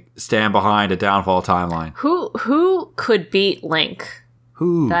 stand behind a Downfall timeline. Who could beat Link?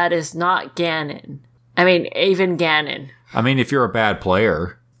 Who? That is not Ganon. I mean, even Ganon. I mean, if you're a bad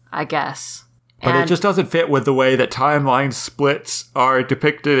player. I guess. But it just doesn't fit with the way that timeline splits are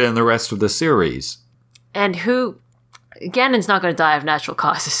depicted in the rest of the series. And Ganon's not going to die of natural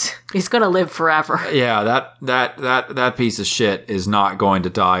causes. He's going to live forever. Yeah, that piece of shit is not going to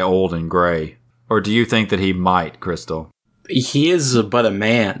die old and gray. Or do you think that he might, Crystal? He is but a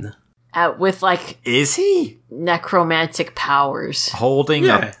man. With is he? Necromantic powers. Holding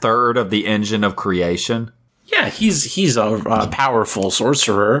a third of the engine of creation? Yeah, he's a powerful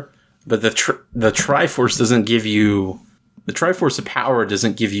sorcerer, but the Triforce doesn't give you... The Triforce of Power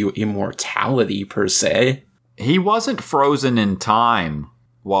doesn't give you immortality, per se. He wasn't frozen in time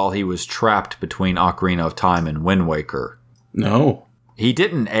while he was trapped between Ocarina of Time and Wind Waker. No. He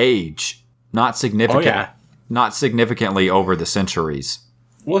didn't age. Not significant. Oh, yeah. Not significantly over the centuries.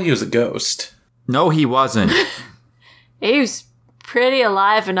 Well, he was a ghost. No, he wasn't. He was pretty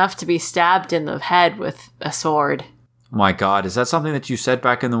alive enough to be stabbed in the head with a sword. Oh my god, is that something that you said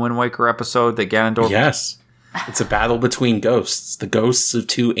back in the Wind Waker episode that Ganondorf... Yes. It's a battle between ghosts. The ghosts of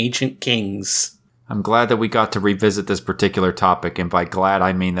 2 ancient kings. I'm glad that we got to revisit this particular topic, and by glad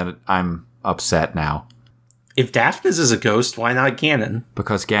I mean that I'm upset now. If Daphnis is a ghost, why not Ganon?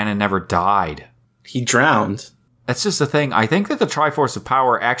 Because Ganon never died. He drowned. That's just the thing. I think that the Triforce of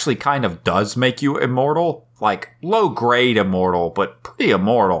Power actually kind of does make you immortal. Like, low-grade immortal, but pretty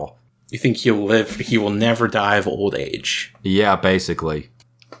immortal. You think he'll live, he will never die of old age. Yeah, basically.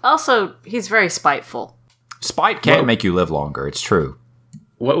 Also, he's very spiteful. Spite can make you live longer, it's true.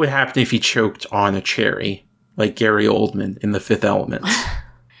 What would happen if he choked on a cherry, like Gary Oldman in The Fifth Element?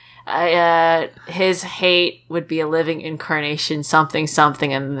 His hate would be a living incarnation, something,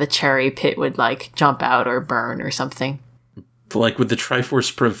 and the cherry pit would, like, jump out or burn or something. Like, would the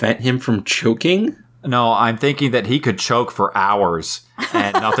Triforce prevent him from choking? No, I'm thinking that he could choke for hours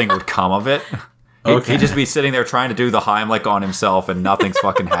and nothing would come of it. He'd just be sitting there trying to do the Heimlich on himself and nothing's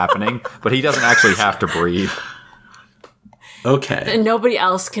fucking happening. But he doesn't actually have to breathe. Okay. And nobody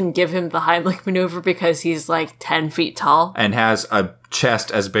else can give him the Heimlich maneuver because he's like 10 feet tall. And has a chest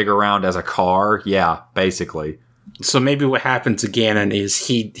as big around as a car. Yeah, basically. So maybe what happened to Ganon is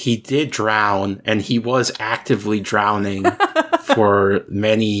he did drown, and he was actively drowning for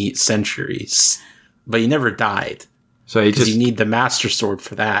many centuries. But he never died. So you need the Master Sword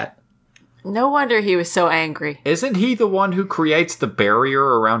for that. No wonder he was so angry. Isn't he the one who creates the barrier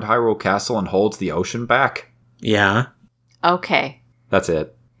around Hyrule Castle and holds the ocean back? Yeah. Okay. That's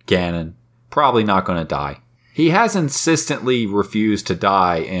it. Ganon. Probably not going to die. He has insistently refused to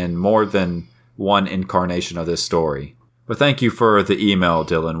die in more than one incarnation of this story. But thank you for the email,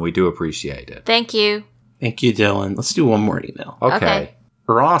 Dylan. We do appreciate it. Thank you. Thank you, Dylan. Let's do one more email. Okay.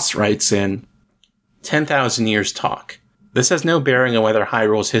 Ross writes in, 10,000 years talk. This has no bearing on whether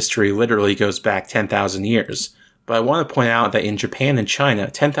Hyrule's history literally goes back 10,000 years, but I want to point out that in Japan and China,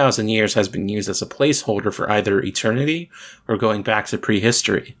 10,000 years has been used as a placeholder for either eternity or going back to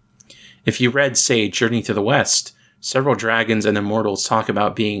prehistory. If you read, say, Journey to the West, several dragons and immortals talk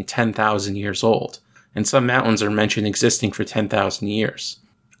about being 10,000 years old, and some mountains are mentioned existing for 10,000 years.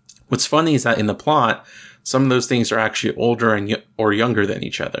 What's funny is that in the plot, some of those things are actually older or younger than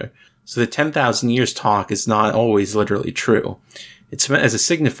each other. So the 10,000 years talk is not always literally true. It's meant as a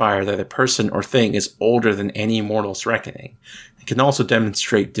signifier that a person or thing is older than any mortal's reckoning. It can also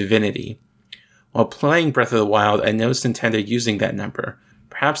demonstrate divinity. While playing Breath of the Wild, I noticed Nintendo using that number.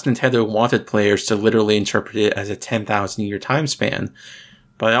 Perhaps Nintendo wanted players to literally interpret it as a 10,000 year time span,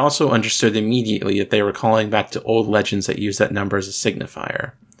 but I also understood immediately that they were calling back to old legends that use that number as a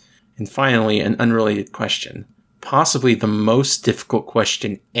signifier. And finally, an unrelated question. Possibly the most difficult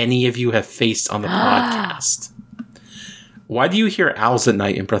question any of you have faced on the podcast. Why do you hear owls at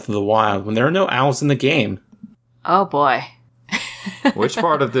night in Breath of the Wild when there are no owls in the game? Oh boy. Which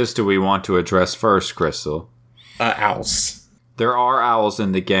part of this do we want to address first, Crystal? Owls. There are owls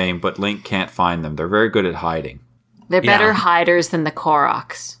in the game, but Link can't find them. They're very good at hiding. They're better hiders than the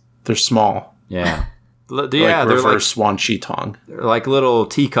Koroks. They're small. Yeah. They're reverse Wan Chi Tong. They're like little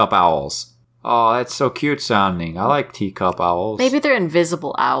teacup owls. Oh, that's so cute sounding. I like teacup owls. Maybe they're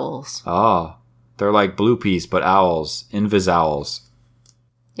invisible owls. Oh, they're like blue peas, but owls. Invis owls.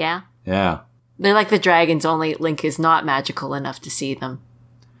 Yeah? Yeah. They're like the dragons, only Link is not magical enough to see them.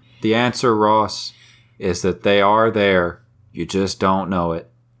 The answer, Ross, is that they are there. You just don't know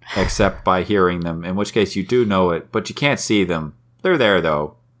it. Except by hearing them, in which case you do know it, but you can't see them. They're there,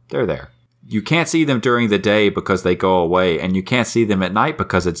 though. They're there. You can't see them during the day because they go away, and you can't see them at night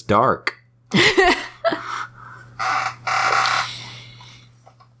because it's dark.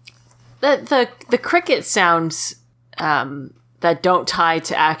 The cricket sounds that don't tie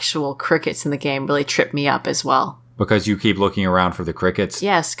to actual crickets in the game really trip me up as well. Because you keep looking around for the crickets?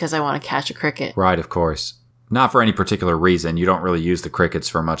 Yes, because I want to catch a cricket. Right, of course. Not for any particular reason. You don't really use the crickets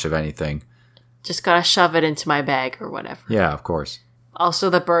for much of anything. Just gotta shove it into my bag or whatever. Yeah, of course. Also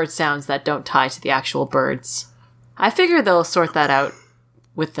the bird sounds that don't tie to the actual birds. I figure they'll sort that out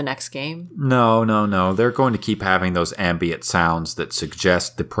with the next game. No. They're going to keep having those ambient sounds that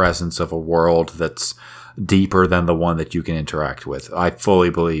suggest the presence of a world that's deeper than the one that you can interact with. I fully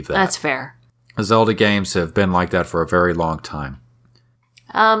believe that. That's fair. Zelda games have been like that for a very long time.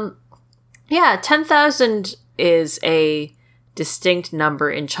 Yeah, 10,000 is a distinct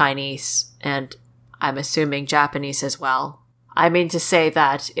number in Chinese, and I'm assuming Japanese as well. I mean to say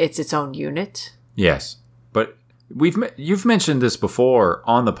that it's its own unit. Yes, but you've mentioned this before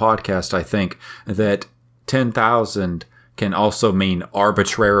on the podcast, I think, that 10,000 can also mean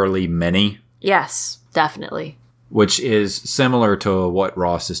arbitrarily many. Yes, definitely. Which is similar to what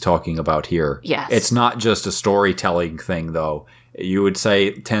Ross is talking about here. Yes. It's not just a storytelling thing, though. You would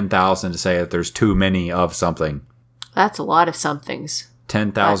say 10,000 to say that there's too many of something. That's a lot of somethings.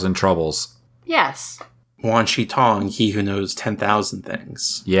 10,000 troubles. Yes. Wan Chi Tong, he who knows 10,000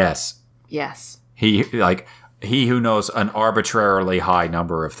 things. Yes. Yes. He who knows an arbitrarily high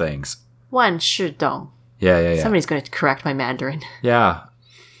number of things. 万事懂. Yeah. Somebody's going to correct my Mandarin. Yeah.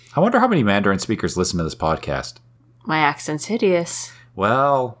 I wonder how many Mandarin speakers listen to this podcast. My accent's hideous.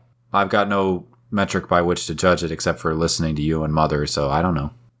 Well, I've got no metric by which to judge it except for listening to you and Mother, so I don't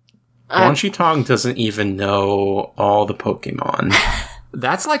know. Wonchi Tong doesn't even know all the Pokemon.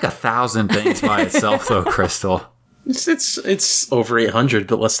 That's like 1,000 things by itself, though, Crystal. It's over 800,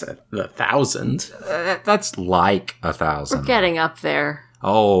 but less than 1,000. That's like 1,000. We're getting up there.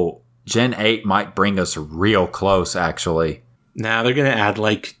 Oh, Gen 8 might bring us real close, actually. Now they're going to add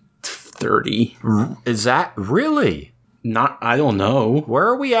like 30. Is that really? I don't know. Where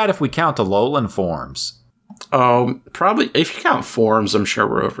are we at if we count the Alolan forms? Probably, if you count forms, I'm sure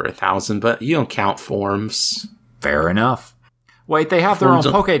we're over 1,000, but you don't count forms. Fair enough. Wait, they have their own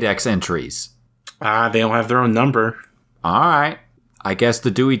Pokédex entries. They don't have their own number. Alright. I guess the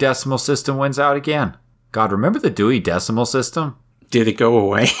Dewey Decimal System wins out again. God, remember the Dewey Decimal System? Did it go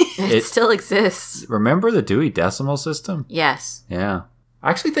away? It still exists. Remember the Dewey Decimal System? Yes. Yeah. I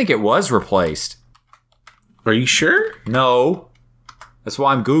actually think it was replaced. Are you sure? No. That's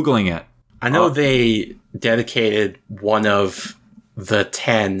why I'm Googling it. I know they dedicated one of the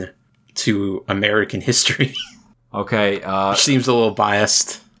 10 to American history. Okay. Which seems a little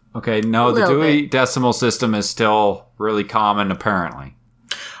biased. Okay, no, the Dewey Decimal System is still really common, apparently.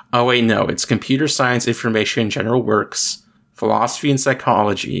 Oh, wait, no. It's computer science, information, general works, philosophy and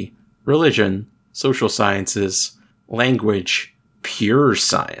psychology, religion, social sciences, language, pure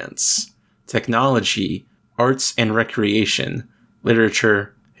science, technology, arts and recreation,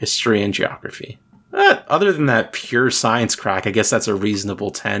 literature, history, and geography. Other than that pure science crack, I guess that's a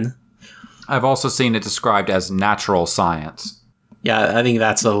reasonable 10. I've also seen it described as natural science. Yeah, I think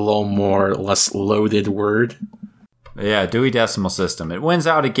that's a little more less loaded word. Yeah, Dewey Decimal System. It wins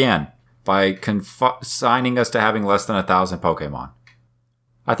out again by consigning us to having less than 1,000 Pokemon.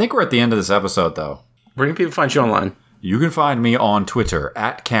 I think we're at the end of this episode, though. Where can people find you online? You can find me on Twitter,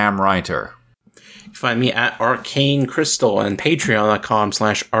 @CamWriter. You can find me at Arcane Crystal and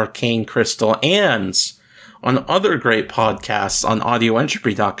patreon.com/Arcane Crystal and on other great podcasts on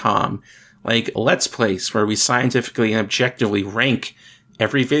audioentropy.com. Like Let's Place, where we scientifically and objectively rank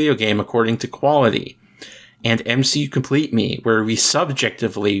every video game according to quality. And MCU Complete Me, where we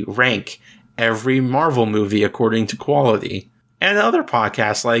subjectively rank every Marvel movie according to quality. And other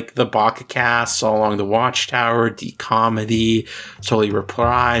podcasts like the BakaCast, All Along the Watchtower, D-Comedy, Totally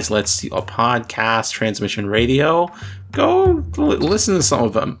Reprise, Let's Steal a Podcast, Transmission Radio. Go listen to some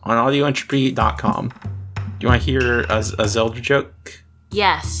of them on audioentropy.com. Do you want to hear a Zelda joke?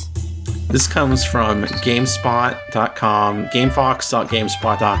 Yes. This comes from GameSpot.com,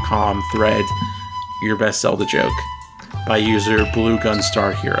 GameFox.GameSpot.com thread, Your Best Zelda Joke, by user Blue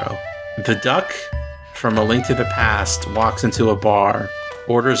Gunstar Hero. The duck from A Link to the Past walks into a bar,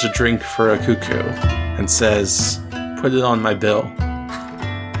 orders a drink for a cuckoo, and says, "Put it on my bill."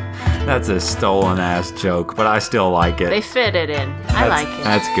 That's a stolen-ass joke, but I still like it. They fit it in. I like it.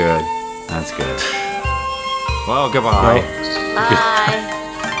 That's good. That's good. Well, goodbye. Bye.